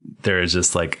 There is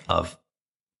just like a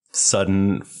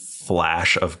sudden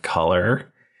flash of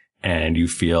color, and you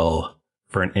feel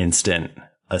for an instant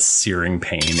a searing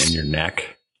pain in your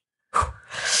neck.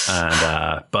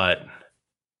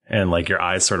 And like your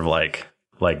eyes sort of like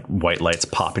white lights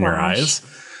pop in your eyes.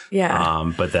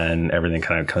 Yeah. But then everything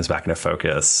kind of comes back into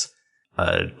focus.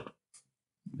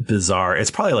 Bizarre.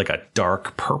 It's probably like a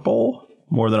dark purple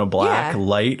more than a black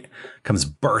light comes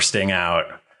bursting out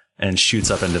and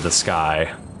shoots up into the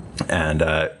sky. And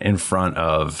in front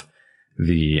of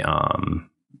the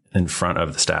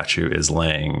statue is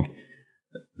laying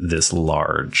this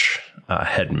large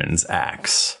headman's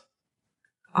axe.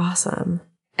 Awesome.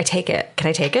 I take it. Can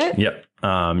I take it? Yep.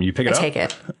 You pick it up. I take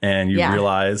it. And you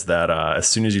realize that as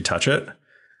soon as you touch it,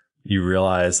 you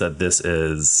realize that this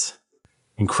is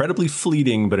incredibly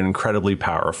fleeting, but incredibly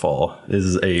powerful. This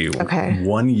is a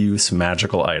one-use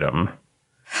magical item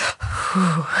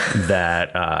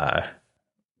that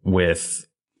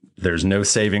there's no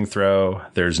saving throw.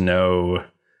 There's no,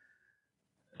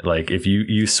 like, if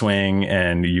you swing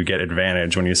and you get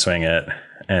advantage when you swing it,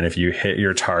 and if you hit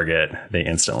your target, they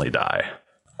instantly die.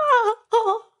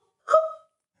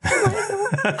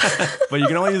 But you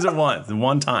can only use it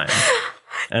one time,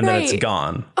 and then it's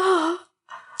gone. Oh,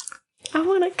 I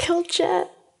want to kill Jet.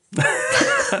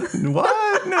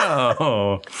 What?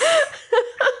 No.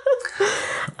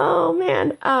 Oh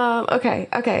man.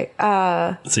 Okay.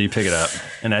 So you pick it up,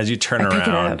 and as you turn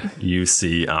around, you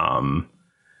see the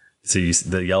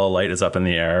yellow light is up in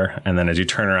the air, and then as you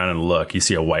turn around and look, you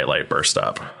see a white light burst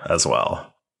up as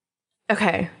well.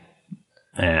 Okay.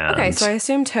 And so I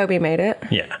assume Toby made it.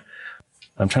 Yeah.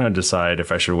 I'm trying to decide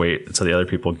if I should wait until the other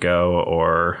people go,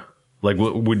 or like,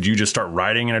 would you just start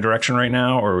riding in a direction right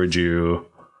now, or would you?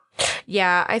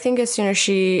 Yeah, I think as soon as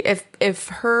if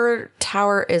her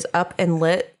tower is up and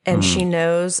lit, and she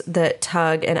knows that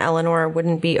Tug and Eleanor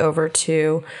wouldn't be over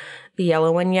to the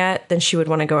yellow one yet, then she would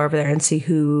want to go over there and see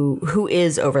who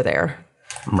is over there.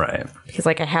 Right. Because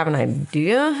like I have an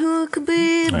idea who it could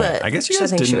be, but I guess you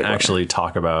guys didn't actually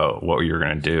talk about what you were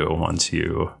going to do once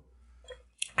you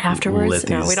afterwards.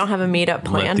 No, we don't have a meetup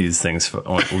plan. Let these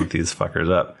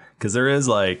fuckers up, because there is,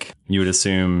 like, you would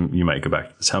assume you might go back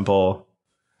to the temple.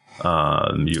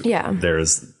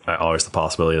 There's always the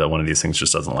possibility that one of these things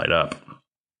just doesn't light up.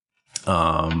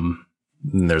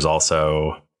 There's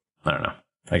also, I don't know,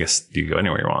 I guess you can go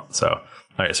anywhere you want. So, all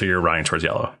right, so you're riding towards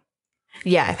yellow.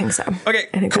 Yeah, I think so. Okay,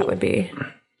 I think that would be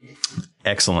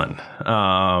excellent.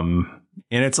 And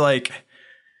it's like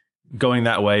going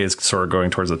that way is sort of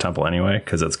going towards the temple anyway,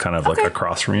 because it's kind of like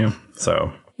across from you.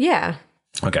 So yeah.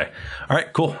 Okay. All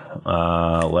right. Cool.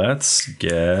 Let's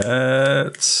get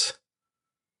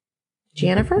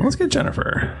Jennifer. Let's get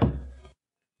Jennifer.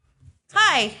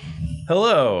 Hi.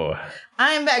 Hello.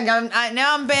 I'm back.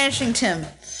 Now I'm banishing Tim.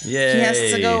 Yay. He has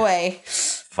to go away.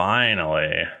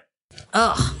 Finally.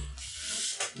 Ugh.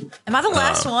 Am I the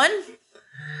last one?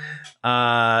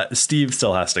 Steve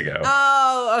still has to go.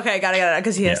 Oh, okay. Got it.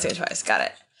 Because he has to go twice. Got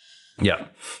it. Yeah.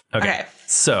 Okay.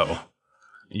 So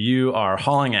you are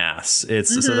hauling ass.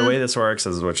 It's so the way this works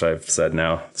is, which I've said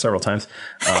now several times,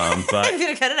 but I'm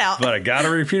gonna cut it out. But I gotta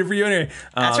repeat it for you anyway.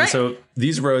 That's right. So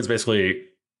these roads basically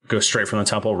go straight from the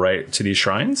temple right to these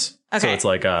shrines. Okay. So it's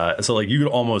like you could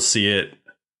almost see it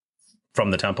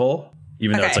from the temple,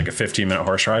 even though it's like a 15-minute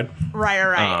horse ride.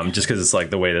 Right. Just because it's like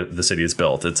the way that the city is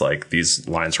built. It's like these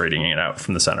lines radiating out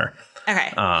from the center.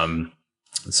 Okay.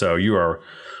 So you are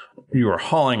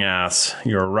hauling ass.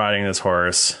 You're riding this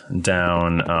horse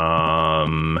down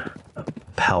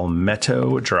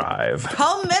Palmetto Drive.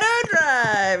 Palmetto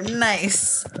Drive.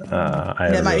 Nice.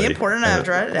 That might be important. I have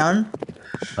to write it down.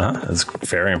 That's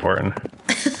very important.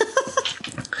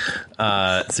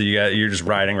 So you're just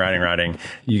riding.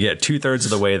 You get 2/3 of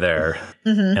the way there,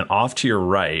 and off to your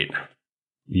right,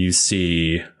 you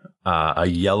see a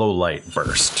yellow light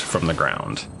burst from the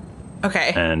ground.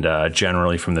 Okay. And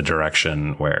generally from the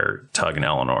direction where Tug and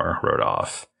Eleanor rode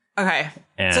off. Okay.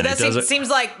 And so that seems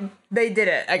like they did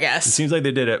it, I guess. It seems like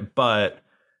they did it, but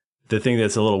the thing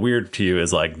that's a little weird to you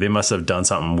is like they must have done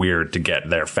something weird to get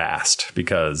there fast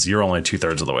because you're only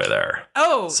 2/3 of the way there.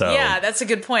 Oh, so, yeah, that's a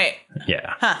good point.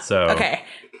 Yeah. Huh. So okay.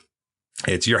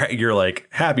 It's you're like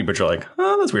happy, but you're like,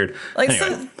 oh, that's weird. Like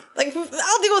anyway.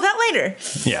 I'll deal with that later.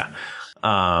 Yeah.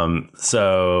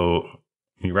 So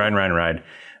you ride,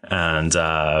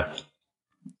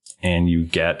 and you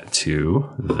get to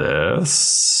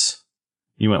this.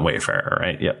 You went Wayfarer,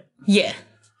 right? Yep. Yeah.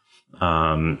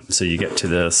 So you get to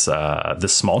this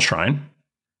small shrine.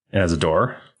 It has a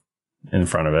door in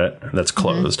front of it that's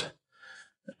closed,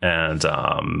 and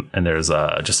there's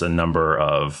just a number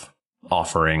of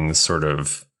offerings sort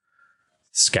of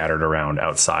scattered around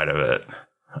outside of it.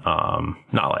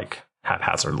 Not like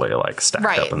haphazardly, like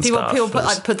stacked up and stuff. People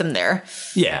put them there.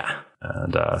 Yeah.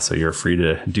 And so you're free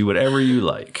to do whatever you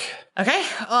like. Okay.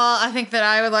 Well, I think that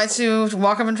I would like to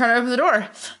walk up and try to open the door.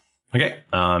 Okay.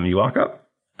 You walk up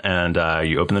and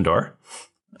you open the door,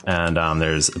 and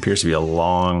appears to be a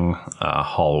long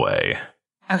hallway.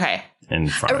 Okay. In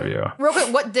front of you. Real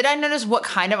quick, did I notice what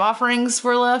kind of offerings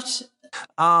were left?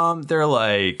 They're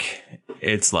like,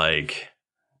 it's like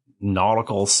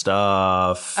nautical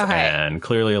stuff, and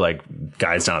clearly like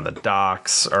guys down at the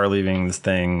docks are leaving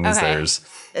things. Okay.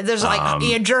 There's like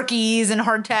jerkies and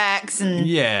hardtacks and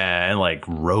and like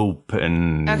rope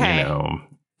and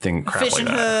crap fishing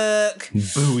like that. hook,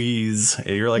 buoys.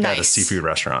 You're like at a seafood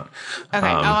restaurant. Okay.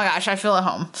 Oh my gosh, I feel at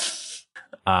home.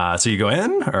 So you go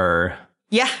in, or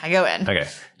yeah, I go in. Okay,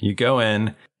 you go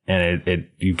in, and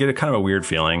you get a kind of a weird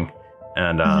feeling,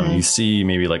 and you see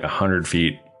maybe like 100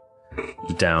 feet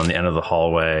down the end of the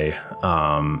hallway.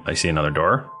 I see another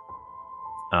door.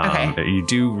 You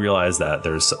do realize that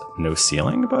there's no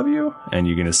ceiling above you, and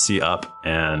you're going to see up,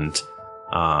 and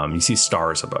you see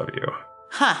stars above you.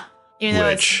 Huh. Even though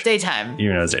it's daytime.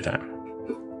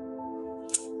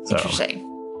 So, interesting.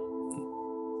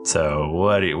 So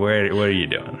what are you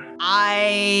doing?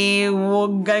 I will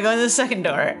gotta go to the second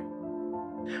door.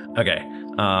 Okay.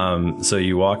 So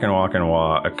you walk.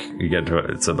 You get to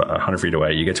it's about 100 feet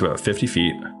away. You get to about 50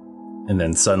 feet. And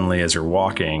then suddenly, as you're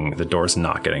walking, the door's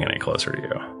not getting any closer to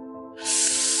you.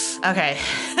 Okay.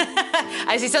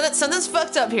 I see something's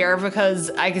fucked up here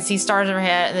because I can see stars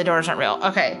overhead and the doors aren't real.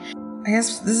 Okay. I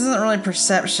guess this isn't really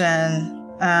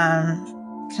perception.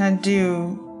 Can I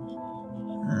do...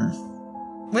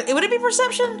 Would it be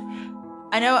perception?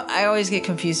 I know I always get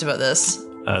confused about this.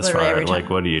 As far like,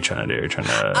 what are you trying to do? You're trying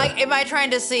to... am I trying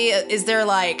to see, is there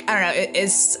like, I don't know,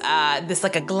 is this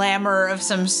like a glamour of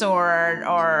some sort,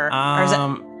 or is it...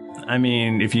 I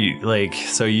mean, if you like,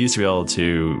 so you used to be able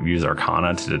to use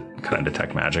Arcana to kind of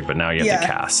detect magic, but now you have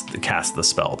to cast the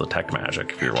spell Detect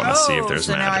Magic if you want to see if there's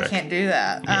magic. Now I can't do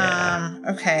that. Yeah.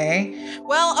 Okay.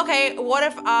 Well, okay. What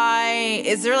if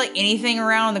is there like anything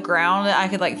around the ground that I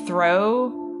could like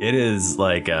throw? It is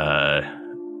like a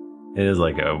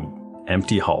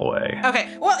empty hallway.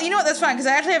 Okay. Well, you know what? That's fine because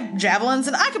I actually have javelins,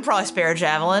 and I could probably spare a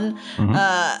javelin.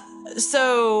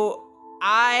 So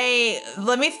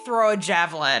let me throw a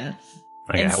javelin.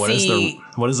 Okay.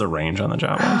 What is the range on the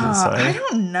javelin? I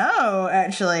don't know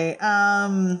actually.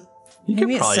 You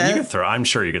could throw. I'm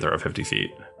sure you could throw 50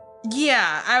 feet.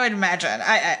 Yeah, I would imagine.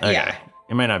 Okay. Yeah.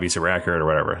 It might not be super accurate or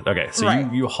whatever. Okay, so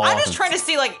Right. you haul I'm off just trying to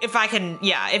see like if I can,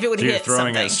 if it would so hit you're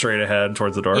throwing something. it straight ahead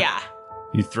towards the door? Yeah.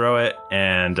 You throw it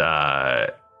and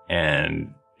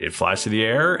it flies through the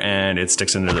air and it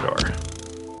sticks into the door.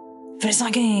 But it's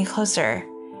not getting any closer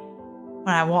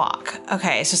when I walk.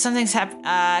 Okay, so something's happened.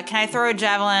 Can I throw a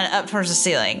javelin up towards the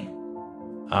ceiling?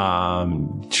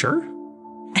 Sure.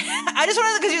 I just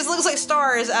wanted because it looks like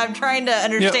stars. I'm trying to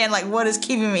understand like what is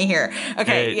keeping me here.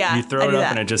 Okay, yeah. You throw it up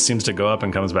and it just seems to go up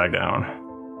and comes back down.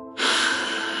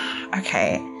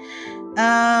 Okay.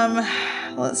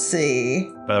 Let's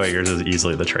see. By the way, yours is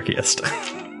easily the trickiest.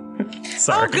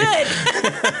 Sorry. Oh, good.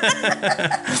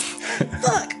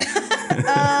 Look.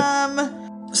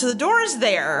 So the door is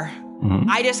there. Mm-hmm.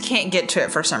 I just can't get to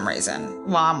it for some reason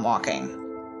while I'm walking.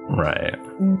 Right.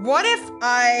 What if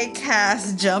I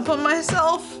cast jump on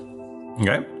myself?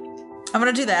 Okay. I'm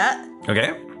gonna do that.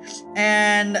 Okay.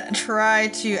 And try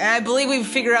to. And I believe we've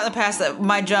figured out in the past that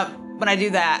my jump, when I do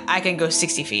that, I can go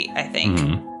 60 feet. I think.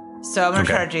 Mm-hmm. So I'm gonna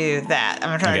try to do that. I'm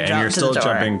gonna try to jump. And you're to still the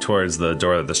door. jumping towards the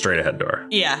door, the straight ahead door.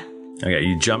 Yeah. Okay,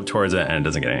 you jump towards it and it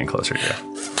doesn't get any closer to you.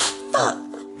 Fuck.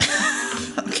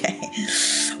 Okay.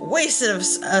 Wasted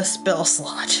a spell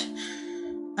slot.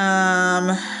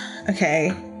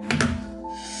 Okay.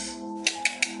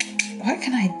 What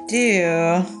can I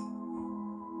do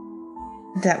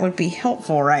that would be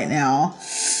helpful right now?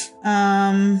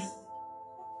 And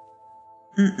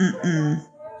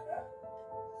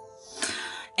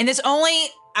it's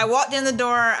only, I walked in the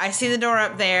door, I see the door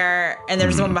up there, and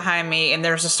there's the one behind me, and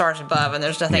there's the stars above, and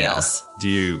there's nothing else. Do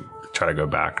you try to go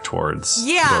back towards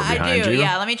the Yeah, door I behind do. you?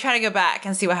 Yeah, let me try to go back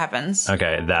and see what happens.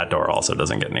 Okay, that door also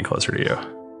doesn't get any closer to you.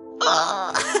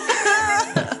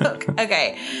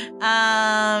 Okay.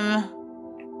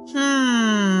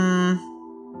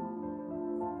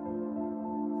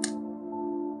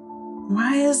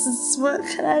 Why is this? What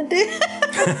can I do?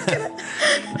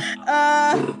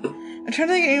 I'm trying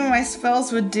to think if any of my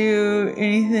spells would do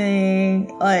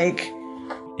anything like.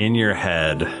 In your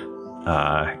head,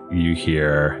 you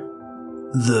hear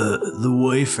the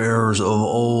wayfarers of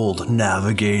old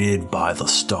navigated by the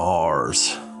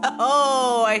stars.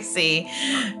 Oh, I see.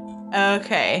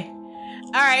 Okay.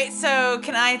 All right. So,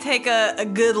 can I take a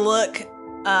good look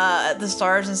at the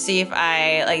stars and see if do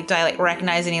I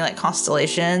recognize any like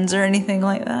constellations or anything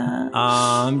like that?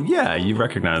 Yeah, you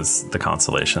recognize the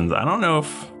constellations. I don't know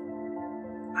if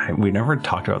we never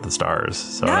talked about the stars,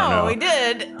 so I don't know. No, we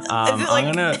did.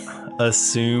 I'm gonna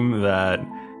assume that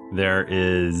there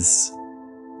is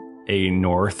a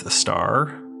North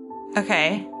Star.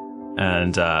 Okay.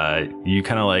 And you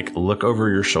kind of like look over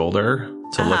your shoulder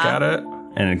to look at it,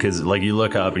 and because like you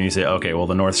look up and you say, okay, well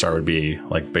the North Star would be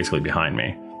like basically behind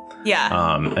me.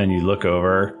 Yeah. And you look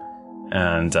over,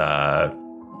 and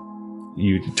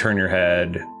you turn your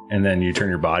head, and then you turn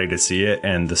your body to see it,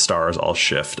 and the stars all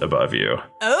shift above you.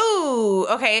 Oh,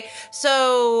 okay.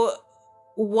 So,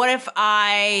 what if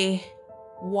I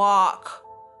walk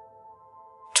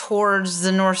towards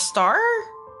the North Star?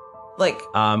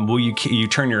 Well, you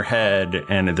turn your head,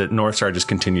 and the North Star just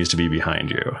continues to be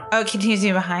behind you. Oh, it continues to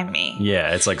be behind me.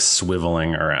 Yeah, it's like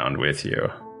swiveling around with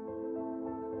you.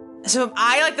 So am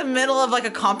I like the middle of like a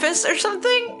compass or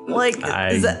something?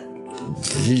 Is that?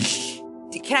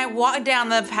 Can I walk down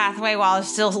the pathway while I'm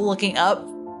still looking up?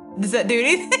 Does that do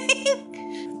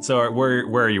anything? So where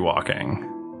are you walking?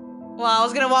 Well, I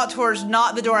was gonna walk towards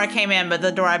not the door I came in, but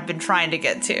the door I've been trying to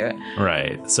get to.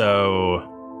 Right. So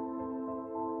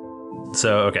the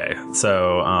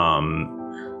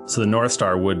North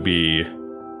Star would be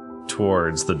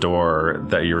towards the door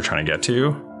that you were trying to get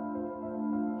to,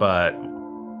 but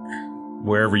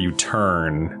wherever you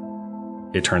turn,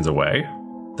 it turns away.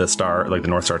 The star, like the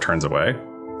North Star, turns away.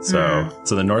 So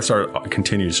the North Star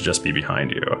continues to just be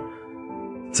behind you.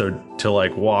 So to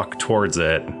like walk towards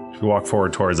it, if you walk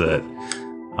forward towards it,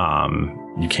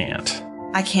 you can't.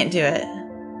 I can't do it.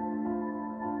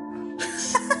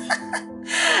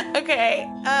 Okay.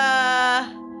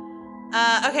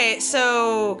 Okay,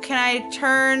 so can I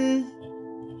turn?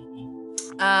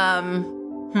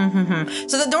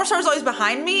 So the North Star is always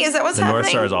behind me? Is that what's happening? The North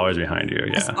Star is always behind you,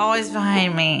 yeah. It's always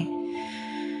behind me.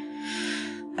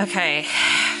 Okay.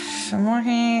 So I'm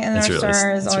walking and the North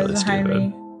Star is always behind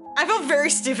me. I feel very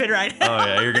stupid right now. Oh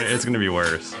yeah, it's gonna be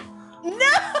worse. No!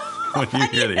 When you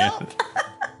hear the end.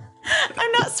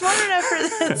 I'm not smart enough for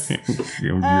this.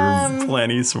 You're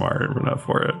plenty smart enough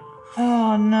for it.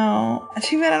 Oh no.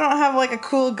 Too bad I don't have like a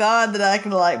cool god that I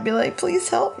can like be like, please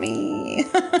help me.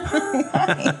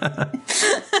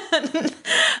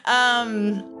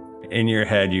 In your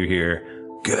head you hear,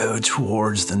 Go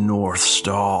towards the North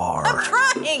Star. I'm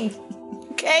trying.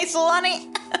 Okay, Solani.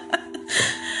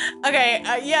 Okay,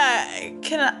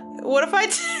 can I... What if I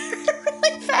turn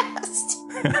really fast?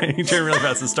 You turn really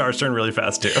fast. The stars turn really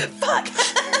fast, too. Fuck.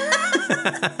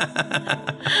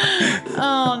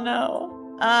 Oh, no.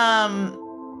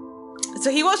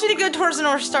 So he wants me to go towards the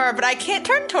North Star, but I can't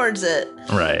turn towards it.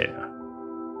 Right.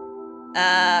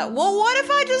 Well, what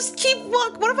if I just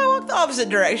what if I walk the opposite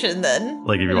direction then?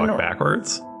 Like if you walk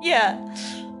backwards? Yeah.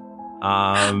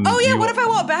 What if I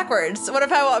walk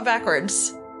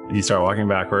backwards? You start walking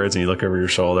backwards and you look over your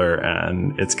shoulder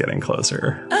and it's getting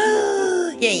closer.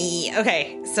 Yay.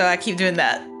 Okay, so I keep doing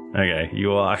that. Okay,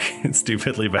 you walk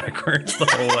stupidly backwards the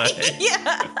whole way.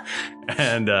 Yeah.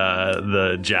 And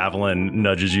the javelin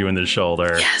nudges you in the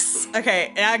shoulder. Yes.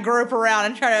 Okay, and I grope around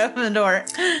and try to open the door.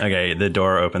 Okay, the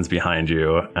door opens behind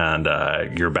you and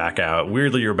you're back out.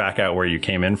 Weirdly, you're back out where you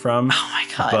came in from. Oh my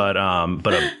god.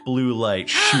 But a blue light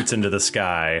shoots into the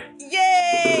sky.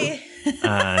 Yay!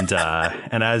 And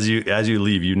as you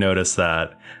leave, you notice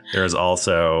that there's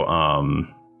also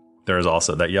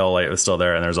that yellow light was still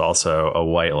there, and there's also a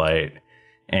white light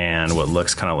and what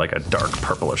looks kind of like a dark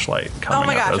purplish light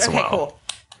coming up as well. Cool.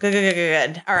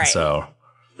 Good. All right. So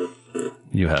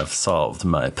you have solved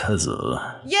my puzzle.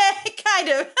 Yeah, kind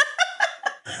of.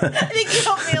 I think you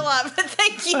helped me a lot, but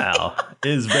thank you. Well, it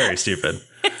is very stupid.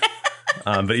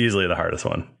 But easily the hardest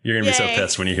one. You're going to be so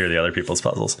pissed when you hear the other people's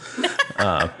puzzles.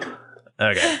 Okay.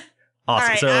 Awesome.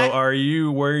 Right, so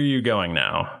where are you going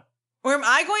now? Where am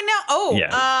I going now? Oh, yeah.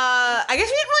 I guess we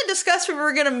didn't really discuss where we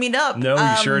were going to meet up. No,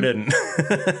 you sure didn't. Okay,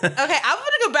 I'm going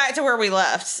to go back to where we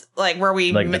left. Like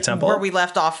the temple? Where we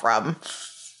left off from.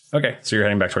 Okay, so you're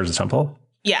heading back towards the temple?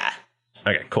 Yeah.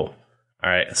 Okay, cool. All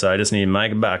right, so I just need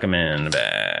Mike Bachman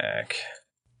back.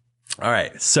 All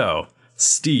right, so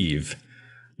Steve,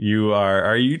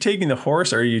 are you taking the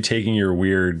horse or are you taking your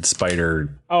weird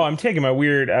spider? Oh, I'm taking my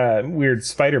weird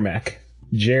spider mech,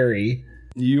 Jerry.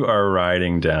 You are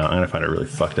riding down. I'm going to find a really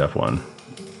fucked up one.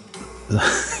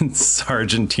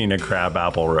 Sargentina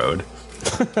Crabapple Road.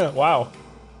 Wow.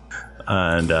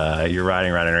 And you're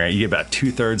riding. You get about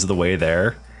 2/3 of the way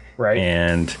there. Right.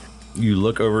 And you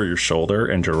look over your shoulder,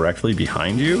 and directly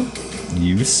behind you,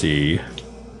 you see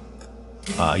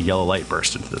a yellow light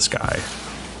burst into the sky.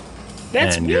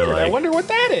 That's weird. I wonder what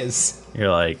that is.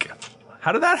 You're like,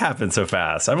 how did that happen so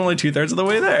fast? I'm only 2/3 of the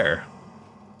way there.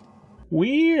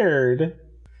 Weird.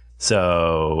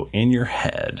 So in your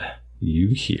head,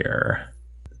 you hear,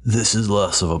 this is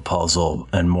less of a puzzle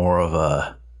and more of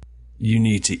a, you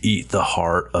need to eat the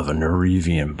heart of a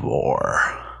Nerevian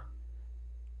boar.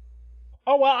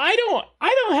 Oh, well, I don't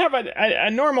have a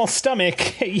normal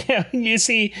stomach. Yeah, you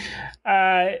see.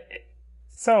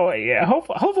 So yeah,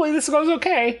 hopefully this goes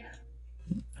okay.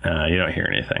 You don't hear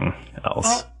anything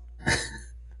else. Oh.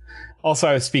 Also,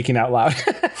 I was speaking out loud.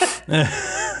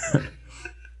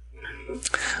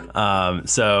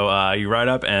 So you ride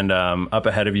up, and up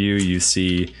ahead of you, you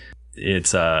see you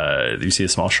see a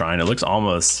small shrine. It looks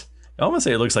almost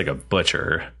say it looks like a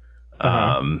butcher.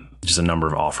 Just a number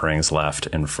of offerings left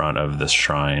in front of this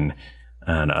shrine,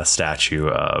 and a statue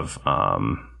of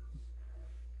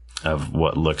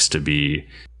what looks to be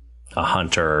a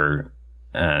hunter,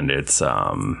 and it's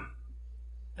and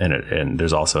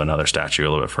there's also another statue a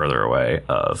little bit further away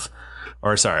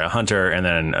a hunter, and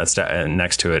then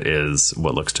next to it is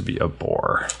what looks to be a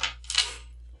boar.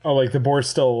 Oh, like the boar's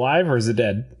still alive, or is it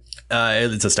dead?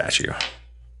 It's a statue.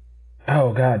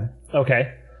 Oh God.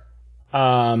 Okay.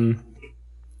 But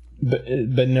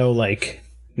no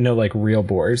real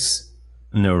boars.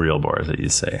 No real boars that you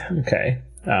say. Okay.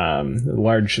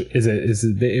 Large. Is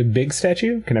it a big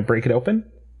statue? Can I break it open?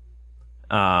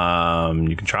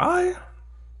 You can try.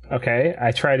 Okay,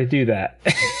 I try to do that.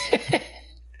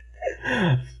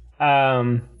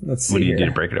 Let's see. What do you here. do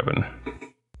to break it open?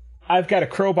 I've got a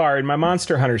crowbar in my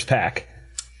Monster Hunters pack.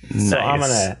 Nice. So I'm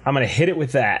gonna hit it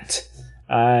with that.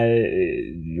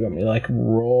 You want me to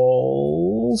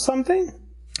roll something?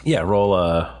 Yeah, roll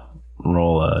a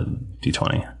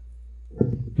d20.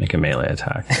 Make a melee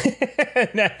attack.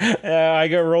 I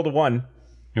go roll the 1.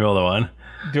 You roll the 1.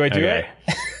 Do I do it?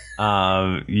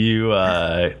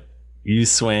 You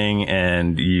swing,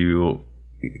 and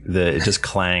it just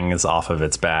clangs off of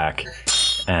its back,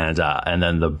 and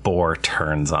then the boar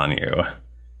turns on you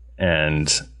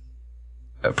and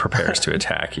prepares to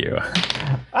attack you.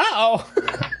 Uh-oh.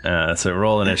 So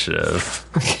roll initiative.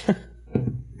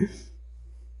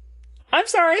 I'm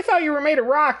sorry, I thought you were made of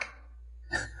rock.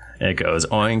 It goes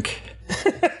oink.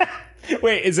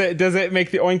 Wait, does it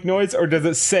make the oink noise, or does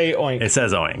it say oink? It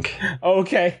says oink.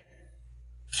 Okay.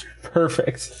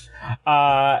 Perfect.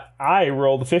 I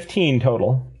rolled 15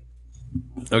 total.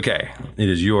 Okay, it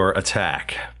is your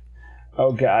attack.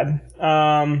 Oh God.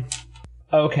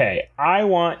 Okay, I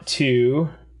want to.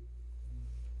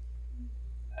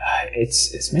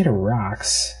 It's made of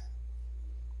rocks.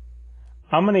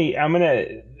 I'm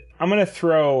gonna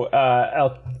throw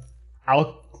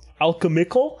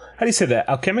alchemical. How do you say that?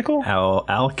 Alchemical.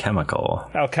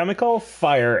 Alchemical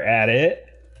fire at it.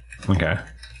 Okay.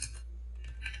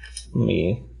 Let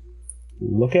me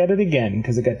look at it again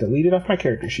because it got deleted off my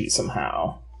character sheet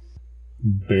somehow.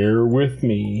 Bear with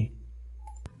me.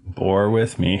 Bore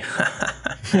with me.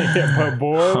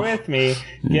 Bore with me.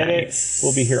 Get Nice. it?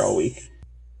 We'll be here all week.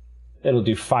 It'll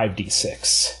do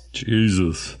 5d6.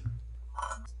 Jesus.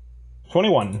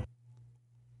 21.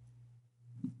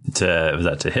 Was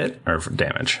that to hit or for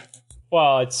damage?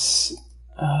 Well, it's...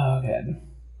 Oh, God.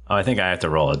 Oh, I think I have to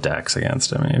roll a dex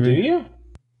against it, maybe. Do you?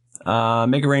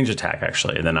 Make a ranged attack,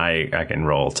 actually, and then I can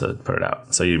roll to put it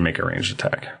out. So you make a ranged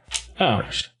attack. Oh.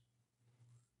 First.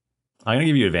 I'm going to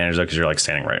give you advantage, though, because you're, like,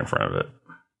 standing right in front of it.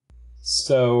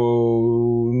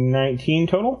 So, 19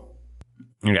 total?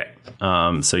 Okay.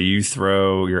 So you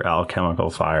throw your alchemical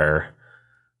fire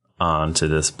onto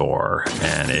this boar,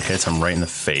 and it hits him right in the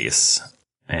face.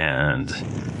 And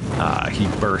he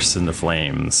bursts into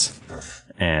flames.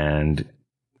 And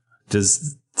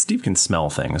Steve can smell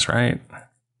things, right?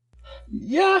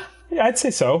 Yeah, I'd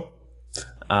say so.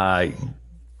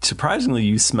 Surprisingly,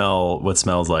 you smell what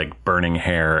smells like burning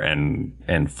hair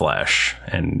and flesh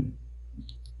and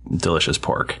delicious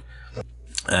pork.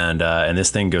 And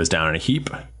this thing goes down in a heap,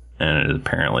 and it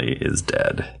apparently is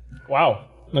dead. Wow.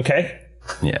 Okay.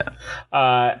 Yeah.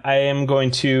 I am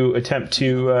going to attempt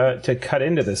to cut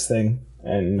into this thing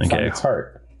and find its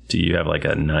heart. Do you have like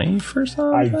a knife or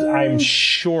something? I'm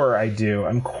sure I do.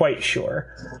 I'm quite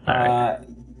sure. Right.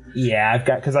 Yeah, I've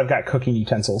got cooking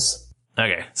utensils.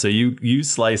 Okay, so you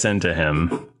slice into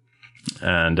him,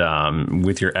 and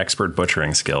with your expert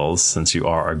butchering skills, since you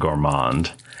are a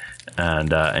gourmand,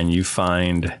 and you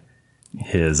find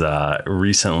his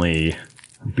recently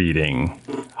beating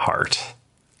heart.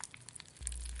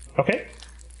 Okay.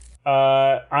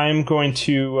 I'm going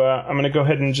to go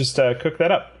ahead and just cook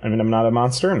that up. I mean, I'm not a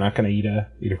monster. I'm not going to eat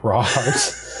a raw heart.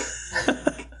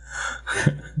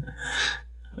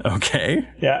 Okay.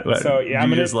 Yeah. So yeah,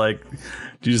 do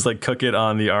you just cook it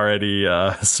on the already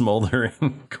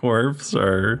smoldering corpse,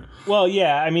 or? Well,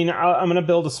 yeah. I mean, I'm going to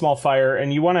build a small fire,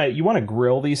 and you want to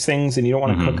grill these things, and you don't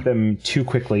want to cook them too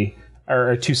quickly.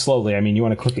 Or too slowly. I mean, you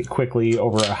want to cook it quickly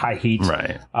over a high heat.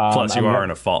 Right. Plus, you are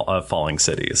in a falling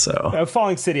city, so... A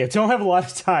falling city. I don't have a lot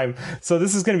of time. So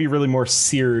this is going to be really more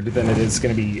seared than it is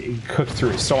going to be cooked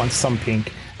through. So on some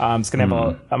pink. It's going to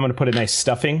have I'm going to put a nice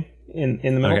stuffing in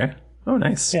the middle. Okay. Oh,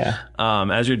 nice. Yeah.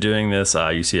 As you're doing this,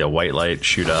 you see a white light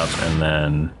shoot up, and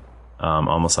then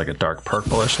almost like a dark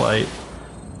purplish light.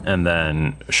 And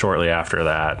then shortly after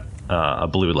that, a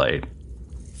blue light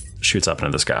shoots up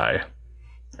into the sky.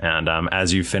 And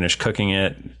as you finish cooking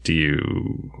it,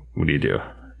 what do you do?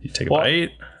 You take a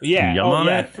bite? Yeah. You yum on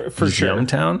it? For sure. Yum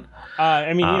town?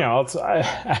 I mean,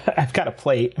 I've got a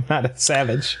plate. I'm not a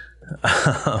savage.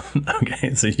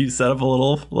 Okay, so you set up a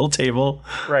little table,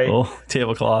 right? A little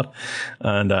tablecloth,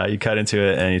 and you cut into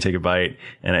it, and you take a bite.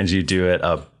 And as you do it,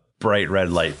 a bright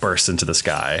red light bursts into the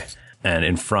sky, and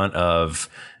in front of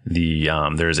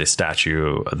there's a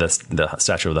statue, the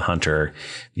statue of the hunter.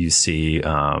 You see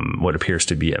what appears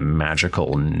to be a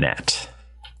magical net.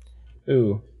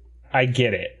 Ooh, I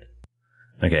get it.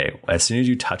 Okay, as soon as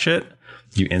you touch it,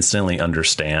 you instantly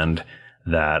understand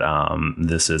that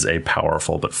this is a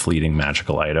powerful but fleeting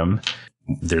magical item.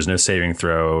 There's no saving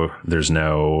throw. There's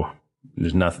nothing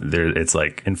there. It's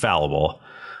like infallible.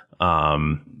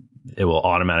 It will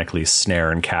automatically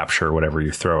snare and capture whatever you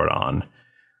throw it on.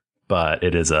 But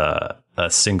it is a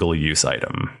single-use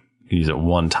item. You use it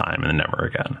one time and then never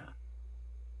again.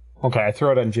 Okay, I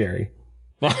throw it on Jerry.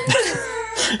 That's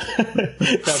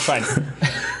fine.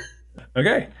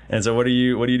 Okay, and so what are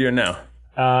you doing now?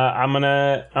 I'm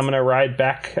gonna ride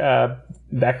back the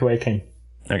way I came.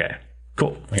 Okay,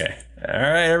 cool. Okay, all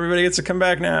right, everybody gets to come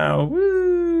back now.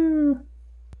 Woo!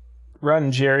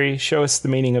 Run, Jerry. Show us the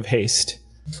meaning of haste.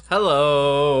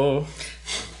 Hello.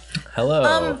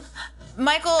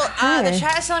 Michael, the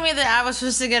chat is telling me that I was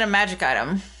supposed to get a magic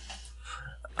item.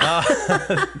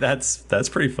 That's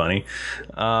pretty funny.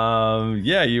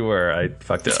 Yeah, you were. I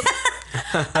fucked up.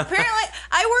 Apparently,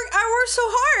 I work so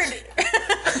hard.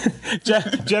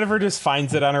 Jennifer just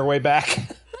finds it on her way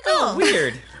back. Oh,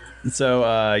 weird. So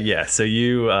so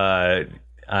you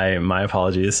My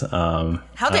apologies. How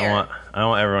dare! I don't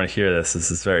want everyone to hear this.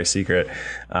 This is very secret.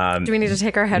 Do we need to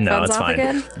take our headphones off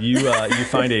again? You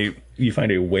find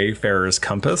a Wayfarer's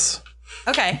compass.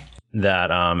 Okay.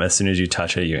 That as soon as you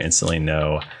touch it, you instantly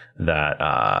know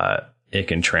that it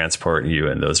can transport you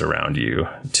and those around you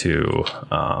to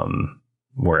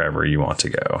wherever you want to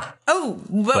go. Oh,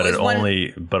 but it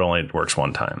only works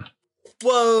one time.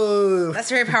 Whoa, that's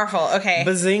very powerful. Okay.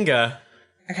 Bazinga.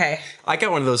 Okay. I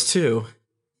got one of those too.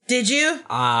 Did you?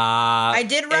 I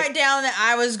did write down that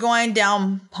I was going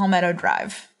down Palmetto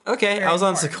Drive. Okay, very I was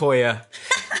on Sequoia.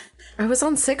 I was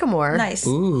on Sycamore. Nice.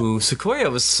 Ooh, Sequoia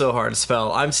was so hard to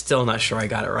spell. I'm still not sure I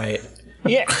got it right.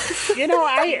 Yeah,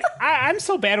 I'm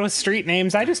so bad with street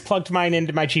names. I just plugged mine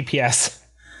into my GPS.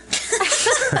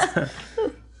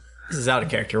 This is out of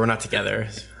character. We're not together.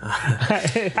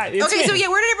 Okay, so yeah,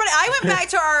 where did everybody? I went back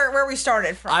to where we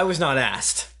started from. I was not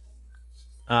asked.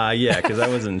 Yeah, because I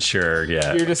wasn't sure.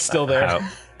 Yeah, you're just still there.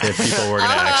 If people were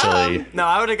gonna actually. No,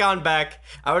 I would have gone back.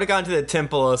 I would have gone to the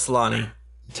Temple of Solani.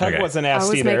 Tug wasn't asked either. I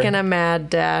was either. making a mad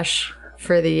dash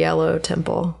for the Yellow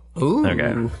Temple. Ooh.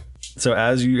 Okay. So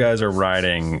as you guys are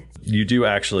riding, you do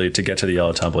actually, to get to the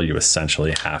Yellow Temple, you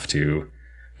essentially have to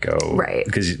go right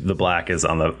because the Black is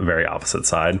on the very opposite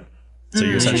side. So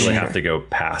you essentially have to go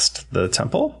past the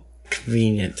temple.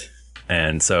 Convenient.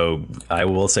 And so I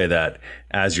will say that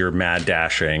as you're mad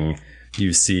dashing,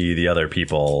 you see the other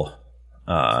people,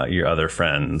 your other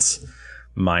friends,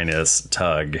 minus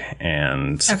Tug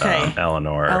and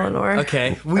Eleanor.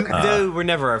 Okay. We're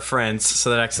never our friends,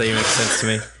 so that actually makes sense to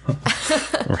me.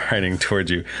 Riding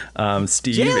towards you.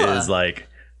 Steve is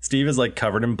like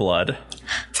covered in blood.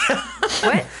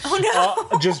 What? Oh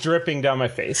no. Just dripping down my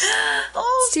face.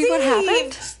 Oh, Steve, what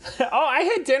happened? I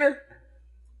had dinner.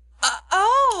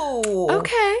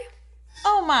 Okay.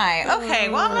 Oh my. Okay.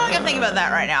 Well, I'm not gonna think about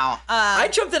that right now. I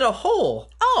jumped in a hole.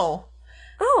 Oh.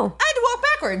 I had to walk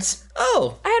backwards.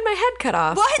 Oh. I had my head cut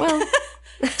off. What? Well,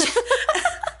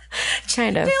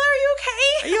 kind of. Taylor, are you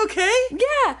okay? Are you okay?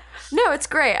 Yeah. No, it's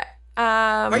great.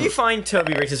 Are you fine?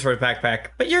 Toby reaches for a backpack,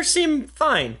 but you seem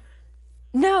fine.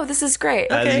 No, this is great.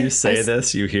 As you say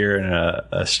this, you hear in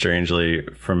a strangely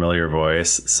familiar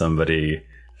voice, somebody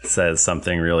says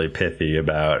something really pithy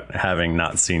about having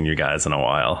not seen you guys in a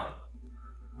while.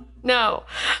 No.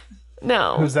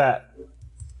 Who's that?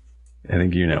 I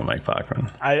think you know Mike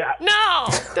Bachman. No!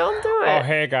 Don't do it. Oh,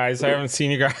 hey guys, I haven't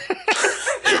seen you guys.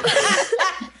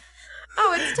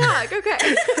 Oh, it's Tug. Okay.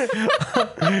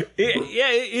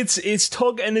 It's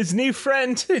Tug and his new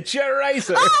friend,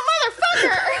 Jeraiser. Oh,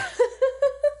 motherfucker!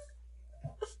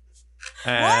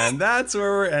 And that's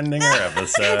where we're ending our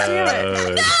episode.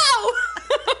 No!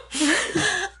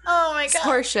 Oh my god. It's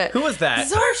horseshit. Who was that?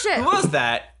 It's horseshit. Who was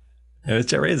that? It was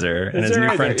Jeraiser and his new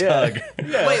friend Tug.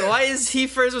 Yeah. Wait, why is he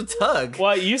friends with Tug?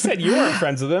 Well, you said you weren't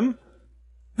friends with him.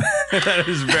 That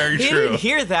is very He true. didn't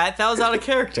hear that. That was out of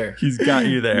character. He's got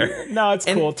you there. No, it's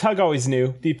cool. Tug always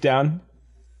knew, deep down.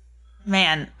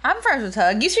 Man, I'm friends with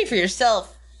Tug. You speak for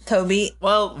yourself, Toby.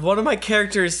 Well, one of my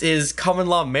characters is common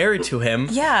law married to him.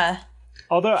 Yeah.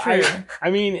 Although, I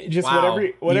mean, just Wow.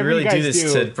 whatever you really you guys do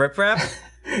this to Brip Rap?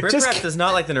 Brip Rap does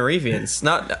not like the Nerevians.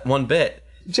 Not one bit.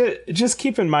 Just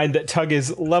keep in mind that Tug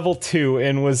is level 2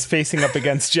 and was facing up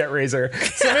against Jeraiser.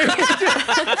 So maybe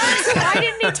Why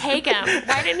didn't he take him?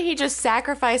 Why didn't he just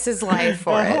sacrifice his life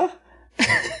for it?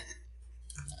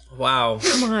 Wow.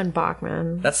 Come on,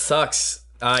 Bachman. That sucks.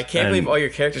 I can't believe all your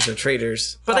characters are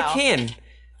traitors. But Wow. I can.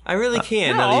 I really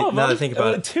can, all of now that I them. think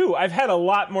about it. 2. I've had a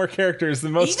lot more characters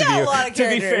than most You of got you. a lot of to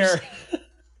be characters. fair,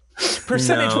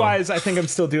 percentage-wise, I think I'm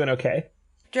still doing okay.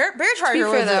 Bear Charger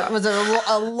was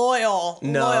a loyal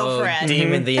friend.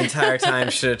 Demon the entire time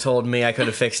should have told me. I could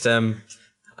have fixed him.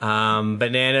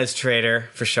 Banana's traitor,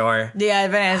 for sure. Yeah,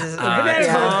 Bananas is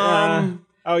Tom.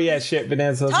 Oh yeah, shit,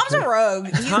 Bananas. Tom's a rogue.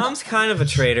 Tom's kind of a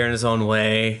traitor in his own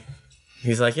way.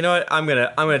 He's like, you know what? I'm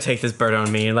gonna take this bird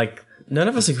on me. And like, none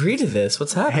of us agreed to this.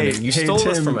 What's happening? You stole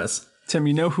this from us. Tim,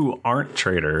 you know who aren't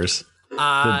traitors?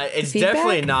 It's Feedback?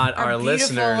 definitely not our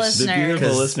listeners. The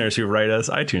beautiful listeners who write us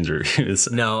iTunes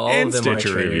reviews. No, all and of them are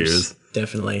Stitcher traitors. reviews.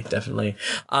 Definitely.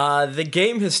 The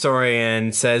game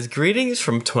historian says, greetings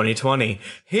from 2020.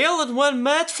 Hail and one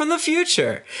met from the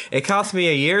future. It cost me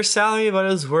a year's salary, but it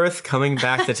was worth coming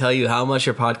back to tell you how much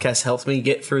your podcast helped me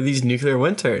get through these nuclear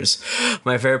winters.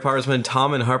 My favorite part was when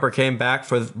Tom and Harper came back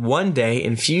for one day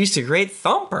and fused a great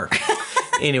thumper.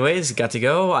 Anyways, got to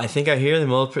go. I think I hear the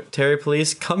military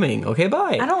police coming. Okay,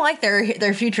 bye. I don't like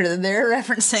their future that they're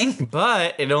referencing.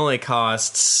 But it only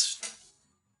costs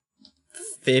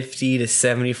 $50,000 to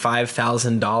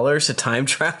 $75,000 to time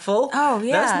travel. Oh,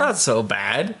 yeah. That's not so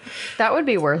bad. That would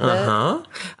be worth it.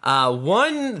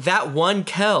 One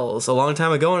Kells, a long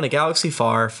time ago in a galaxy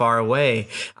far, far away.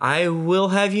 I will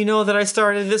have you know that I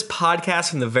started this podcast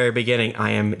from the very beginning.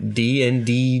 I am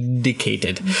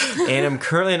D&D-dicated, and I'm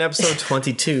currently in episode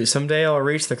 22. Someday I'll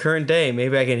reach the current day.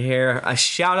 Maybe I can hear a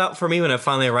shout out for me when I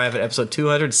finally arrive at episode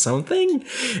 200 something.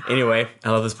 Anyway, I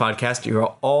love this podcast.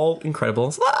 You're all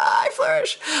incredible. Sly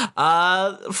Flourish.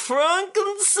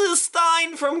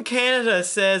 Frankenstein from Canada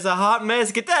says, a hot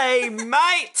mess. Good day,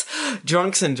 mate.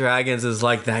 Drunks and Dragons is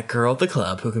like that girl at the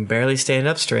club who can barely stand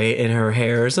up straight and her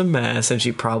hair is a mess and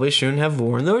she probably shouldn't have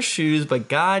worn those shoes, but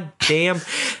god damn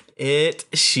it,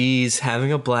 she's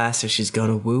having a blast and she's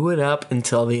gonna woo it up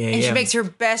until the AM. And she makes her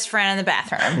best friend in the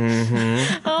bathroom.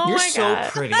 Mm-hmm. Oh You're my so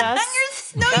God. pretty.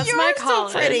 That's you're my so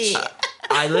college. pretty.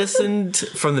 I listened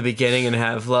from the beginning and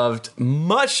have loved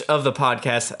much of the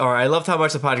podcast, or I loved how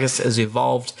much the podcast has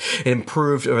evolved and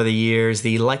improved over the years.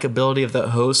 The likability of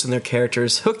the hosts and their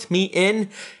characters hooked me in,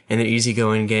 and their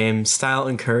easygoing game style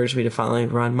encouraged me to finally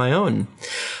run my own.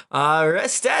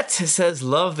 Restet says,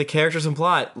 love the characters and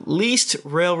plot. Least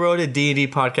railroaded D&D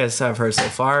podcast I've heard so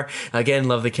far. Again,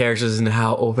 love the characters and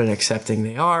how open and accepting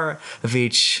they are of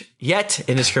each, yet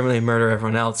indiscriminately murder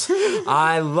everyone else.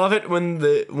 I love it when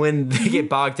they get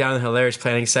bogged down in hilarious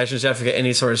planning sessions. You have to get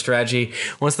any sort of strategy.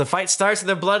 Once the fight starts and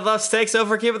the bloodlust takes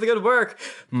over, keep up the good work.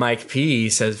 Mike P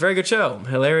says, very good show.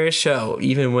 Hilarious show.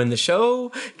 Even when the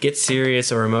show gets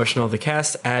serious or emotional, the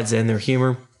cast adds in their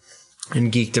humor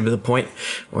and geeked to the point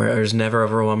where there's never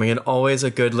overwhelming and always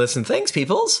a good listen. Thanks,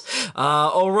 peoples.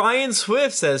 Orion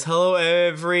Swift says, hello,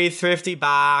 every thrifty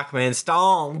Bachman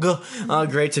Stong.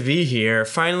 Great to be here.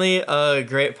 Finally, a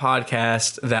great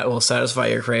podcast that will satisfy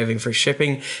your craving for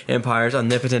shipping empires,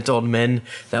 omnipotent old men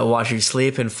that watch you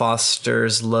sleep, and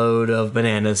Foster's load of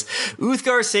bananas.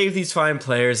 Uthgar saved these fine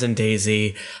players in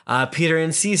Daisy. Peter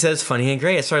NC says, funny and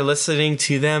great. I started listening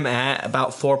to them at about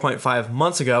 4.5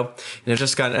 months ago, and I've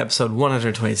just got an episode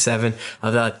 127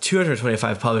 of the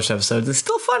 225 published episodes. It's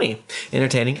still funny,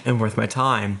 entertaining, and worth my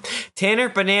time. Tanner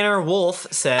Banana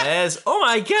Wolf says, oh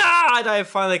my god, I have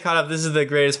finally caught up. This is the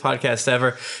greatest podcast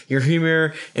ever. Your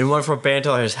humor and wonderful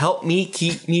banter has helped me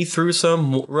keep me through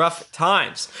some rough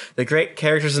times. The great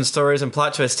characters and stories and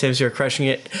plot twists, Tim's, you're crushing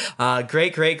it.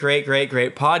 Great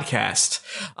podcast.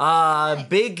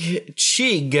 Big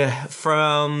Chig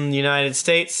from the United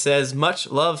States says, much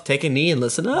love, take a knee and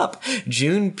listen up.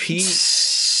 June P.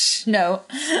 No,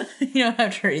 you don't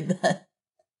have to read that.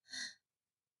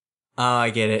 Oh, I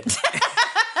get it.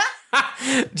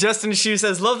 Justin Shu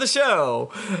says, love the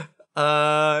show.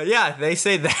 Yeah, they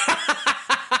say that.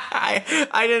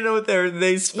 I didn't know what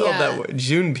they spelled that way.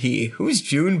 June P. Who's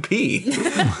June P?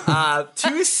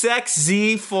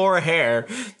 2SexZ4 Hair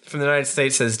from the United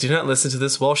States says, do not listen to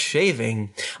this while shaving.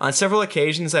 On several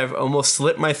occasions, I've almost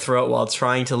slit my throat while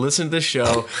trying to listen to the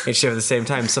show and shave at the same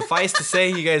time. Suffice to say,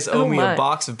 you guys owe me a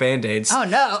box of Band-Aids. Oh,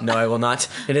 no. No, I will not.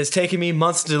 It has taken me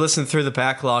months to listen through the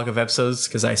backlog of episodes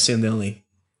because I assume they only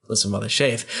listen while they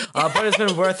shave. But it's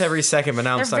been worth every second, but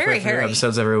now I'm stuck with new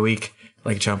episodes every week,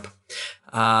 like Jump.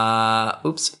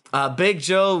 Big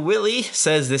Joe Willie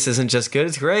says, this isn't just good,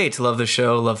 it's great. Love the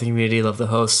show, love the community, love the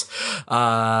hosts.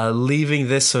 Leaving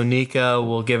this so Nika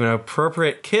will give an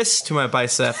appropriate kiss to my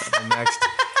bicep at the next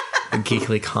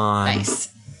Geekly Con. Nice.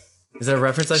 Is that a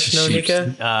reference I should know,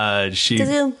 Nika?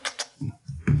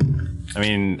 I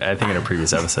mean, I think in a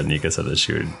previous episode, Nika said that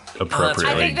she would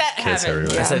appropriately kiss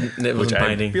everyone. I said it was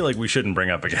binding. I feel like we shouldn't bring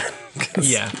up again.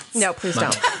 Yeah. No, please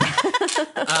don't.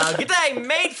 Good day,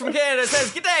 mate from Canada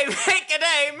says, good day, mate, good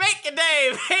day, mate, good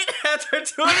day, mate. After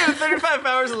 235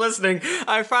 hours of listening,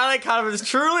 I finally caught up. It's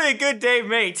truly a good day,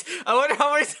 mate. I wonder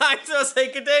how many times I'll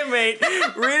say good day, mate.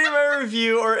 Reading my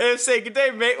review, or if say good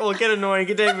day, mate, will get annoying.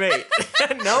 Good day, mate.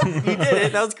 Nope, you did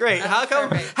it. That was great. How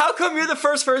come you're the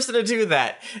first person to do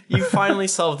that? You finally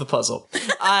solved the puzzle.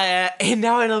 And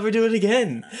now I never do it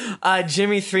again.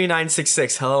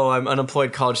 Jimmy3966. Hello, I'm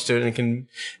unemployed college student and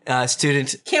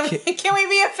Can we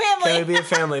be a family? Can we be a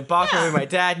family? Bach can be my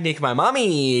dad, Nick my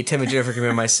mommy, Tim and Jennifer can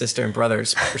be my sister and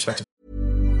brothers, respectively.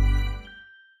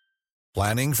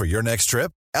 Planning for your next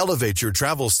trip? Elevate your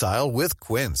travel style with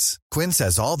Quince. Quince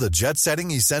has all the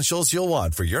jet-setting essentials you'll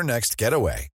want for your next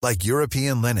getaway, like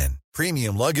European linen,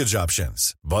 premium luggage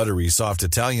options, buttery soft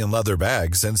Italian leather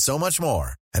bags, and so much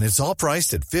more. And it's all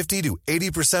priced at 50 to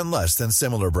 80% less than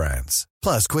similar brands.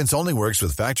 Plus, Quince only works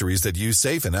with factories that use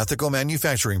safe and ethical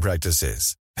manufacturing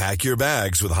practices. Pack your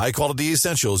bags with high-quality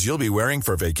essentials you'll be wearing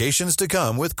for vacations to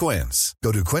come with Quince.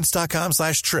 Go to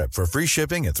quince.com/trip for free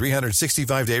shipping and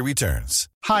 365-day returns.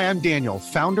 Hi, I'm Daniel,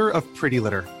 founder of Pretty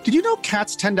Litter. Did you know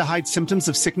cats tend to hide symptoms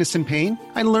of sickness and pain?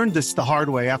 I learned this the hard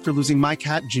way after losing my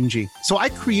cat, Gingy. So I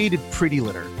created Pretty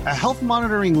Litter, a health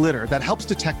monitoring litter that helps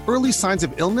detect early signs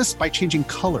of illness by changing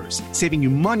colors, saving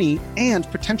you money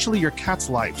and potentially your cat's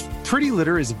life. Pretty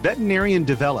Litter is veterinarian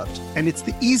developed, and it's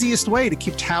the easiest way to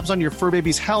keep tabs on your fur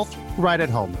baby's health right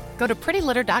at home. Go to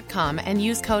prettylitter.com and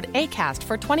use code ACAST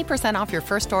for 20% off your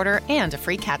first order and a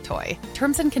free cat toy.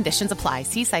 Terms and conditions apply.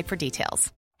 See site for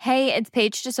details. Hey, it's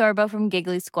Paige DeSorbo from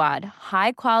Giggly Squad.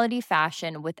 High quality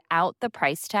fashion without the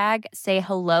price tag. Say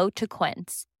hello to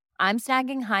Quince. I'm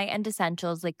snagging high-end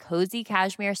essentials like cozy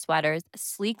cashmere sweaters,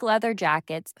 sleek leather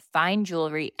jackets, fine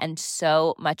jewelry, and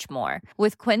so much more.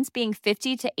 With Quince being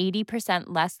 50 to 80%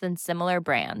 less than similar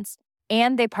brands.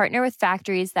 And they partner with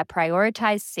factories that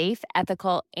prioritize safe,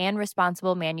 ethical, and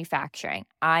responsible manufacturing.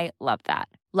 I love that.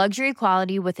 Luxury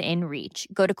quality within reach.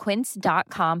 Go to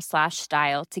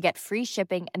quince.com/style to get free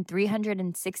shipping and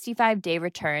 365-day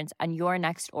returns on your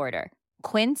next order.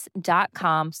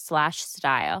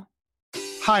 Quince.com/style.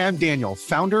 Hi, I'm Daniel,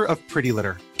 founder of Pretty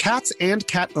Litter. Cats and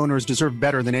cat owners deserve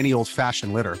better than any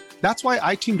old-fashioned litter. That's why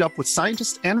I teamed up with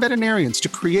scientists and veterinarians to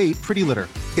create Pretty Litter.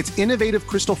 Its innovative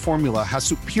crystal formula has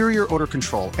superior odor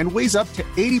control and weighs up to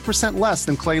 80% less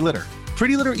than clay litter.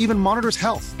 Pretty Litter even monitors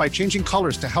health by changing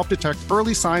colors to help detect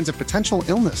early signs of potential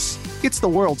illness. It's the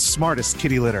world's smartest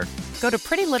kitty litter. Go to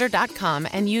prettylitter.com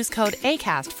and use code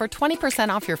ACAST for 20%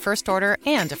 off your first order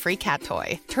and a free cat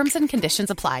toy. Terms and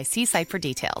conditions apply. See site for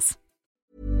details.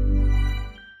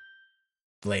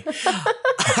 And Thrifty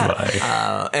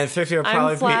will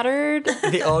probably I'm flattered. be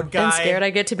the old guy. I'm scared I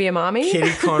get to be a mommy.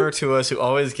 Kitty corner to us who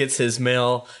always gets his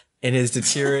mail in his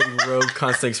deteriorating robe,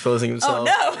 constantly exposing himself.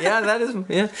 Oh, no. Yeah, that is.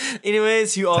 Yeah.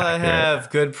 Anyways, you all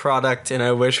have good product, and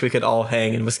I wish we could all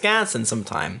hang in Wisconsin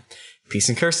sometime. Peace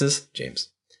and curses, James.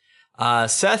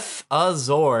 Seth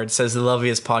Azord says the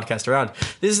loveliest podcast around.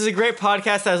 This is a great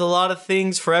podcast that has a lot of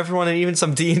things for everyone and even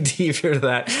some D&D if you're into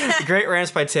that. Great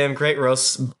rants by Tim, great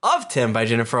roasts of Tim by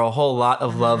Jennifer, a whole lot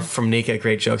of love from Nika,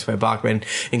 great jokes by Bachman,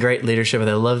 and great leadership of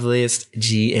the loveliest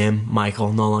GM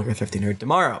Michael, no longer Thrifty Nerd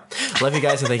tomorrow. Love you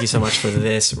guys and thank you so much for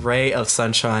this ray of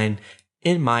sunshine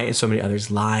in my and so many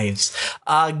others' lives.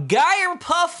 Geyer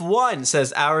Puff 1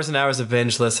 says hours and hours of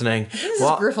binge listening. This is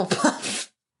Griffle Puff.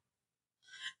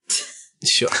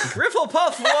 Sure.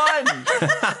 Grifflepuff 1!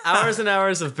 Hours and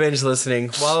hours of binge listening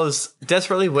while I was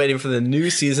desperately waiting for the new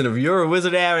season of You're a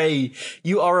Wizard, Harry.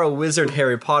 You are a wizard,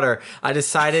 Harry Potter. I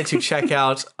decided to check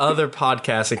out other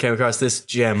podcasts and came across this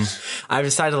gem. I've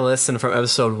decided to listen from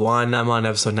episode 1. I'm on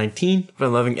episode 19, but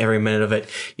I'm loving every minute of it.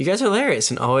 You guys are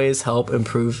hilarious and always help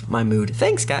improve my mood.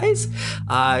 Thanks, guys.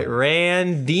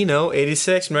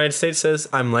 Randino86 from the United States says,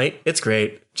 I'm late. It's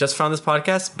great. Just found this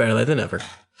podcast. Better late than never.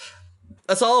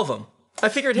 That's all of them. I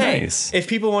figured, hey, if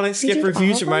people want to skip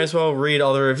reviews, you might as well read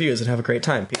all the reviews and have a great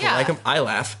time. People like them. I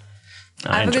laugh.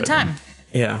 I have a good time.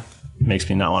 Yeah. Makes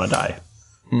me not want to die.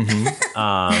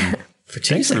 Mm-hmm.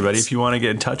 Thanks, everybody. If you want to get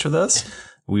in touch with us,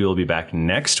 we will be back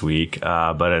next week.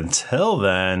 But until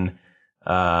then,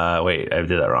 wait, I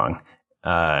did that wrong.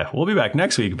 We'll be back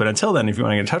next week. But until then, if you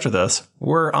want to get in touch with us,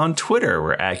 we're on Twitter.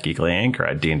 We're at Geekly Anchor,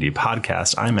 at D&D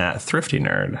Podcast. I'm at Thrifty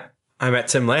Nerd. I'm at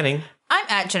Tim Lanning. I'm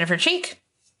at Jennifer Cheek.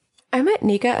 I'm at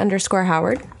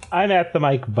Nika_Howard. I'm at the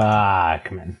Mike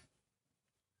Bachman.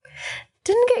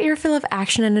 Didn't get your fill of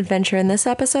action and adventure in this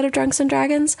episode of Drunks and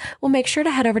Dragons? Well, make sure to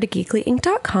head over to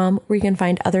geeklyinc.com where you can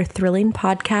find other thrilling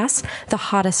podcasts, the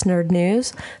hottest nerd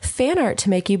news, fan art to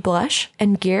make you blush,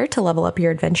 and gear to level up your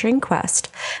adventuring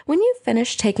quest. When you've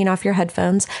finished taking off your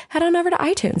headphones, head on over to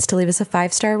iTunes to leave us a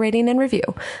 5-star rating and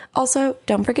review. Also,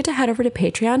 don't forget to head over to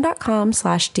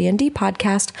patreon.com/DND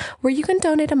podcast where you can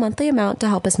donate a monthly amount to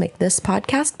help us make this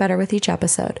podcast better with each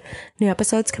episode. New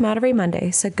episodes come out every Monday,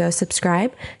 so go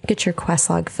subscribe, get your quest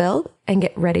log filled, and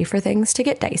get ready for things to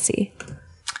get dicey.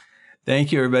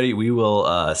 Thank you, everybody. We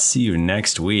will see you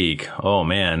next week. Oh,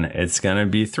 man, it's going to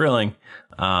be thrilling.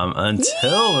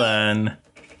 Until then,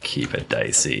 keep it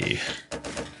dicey.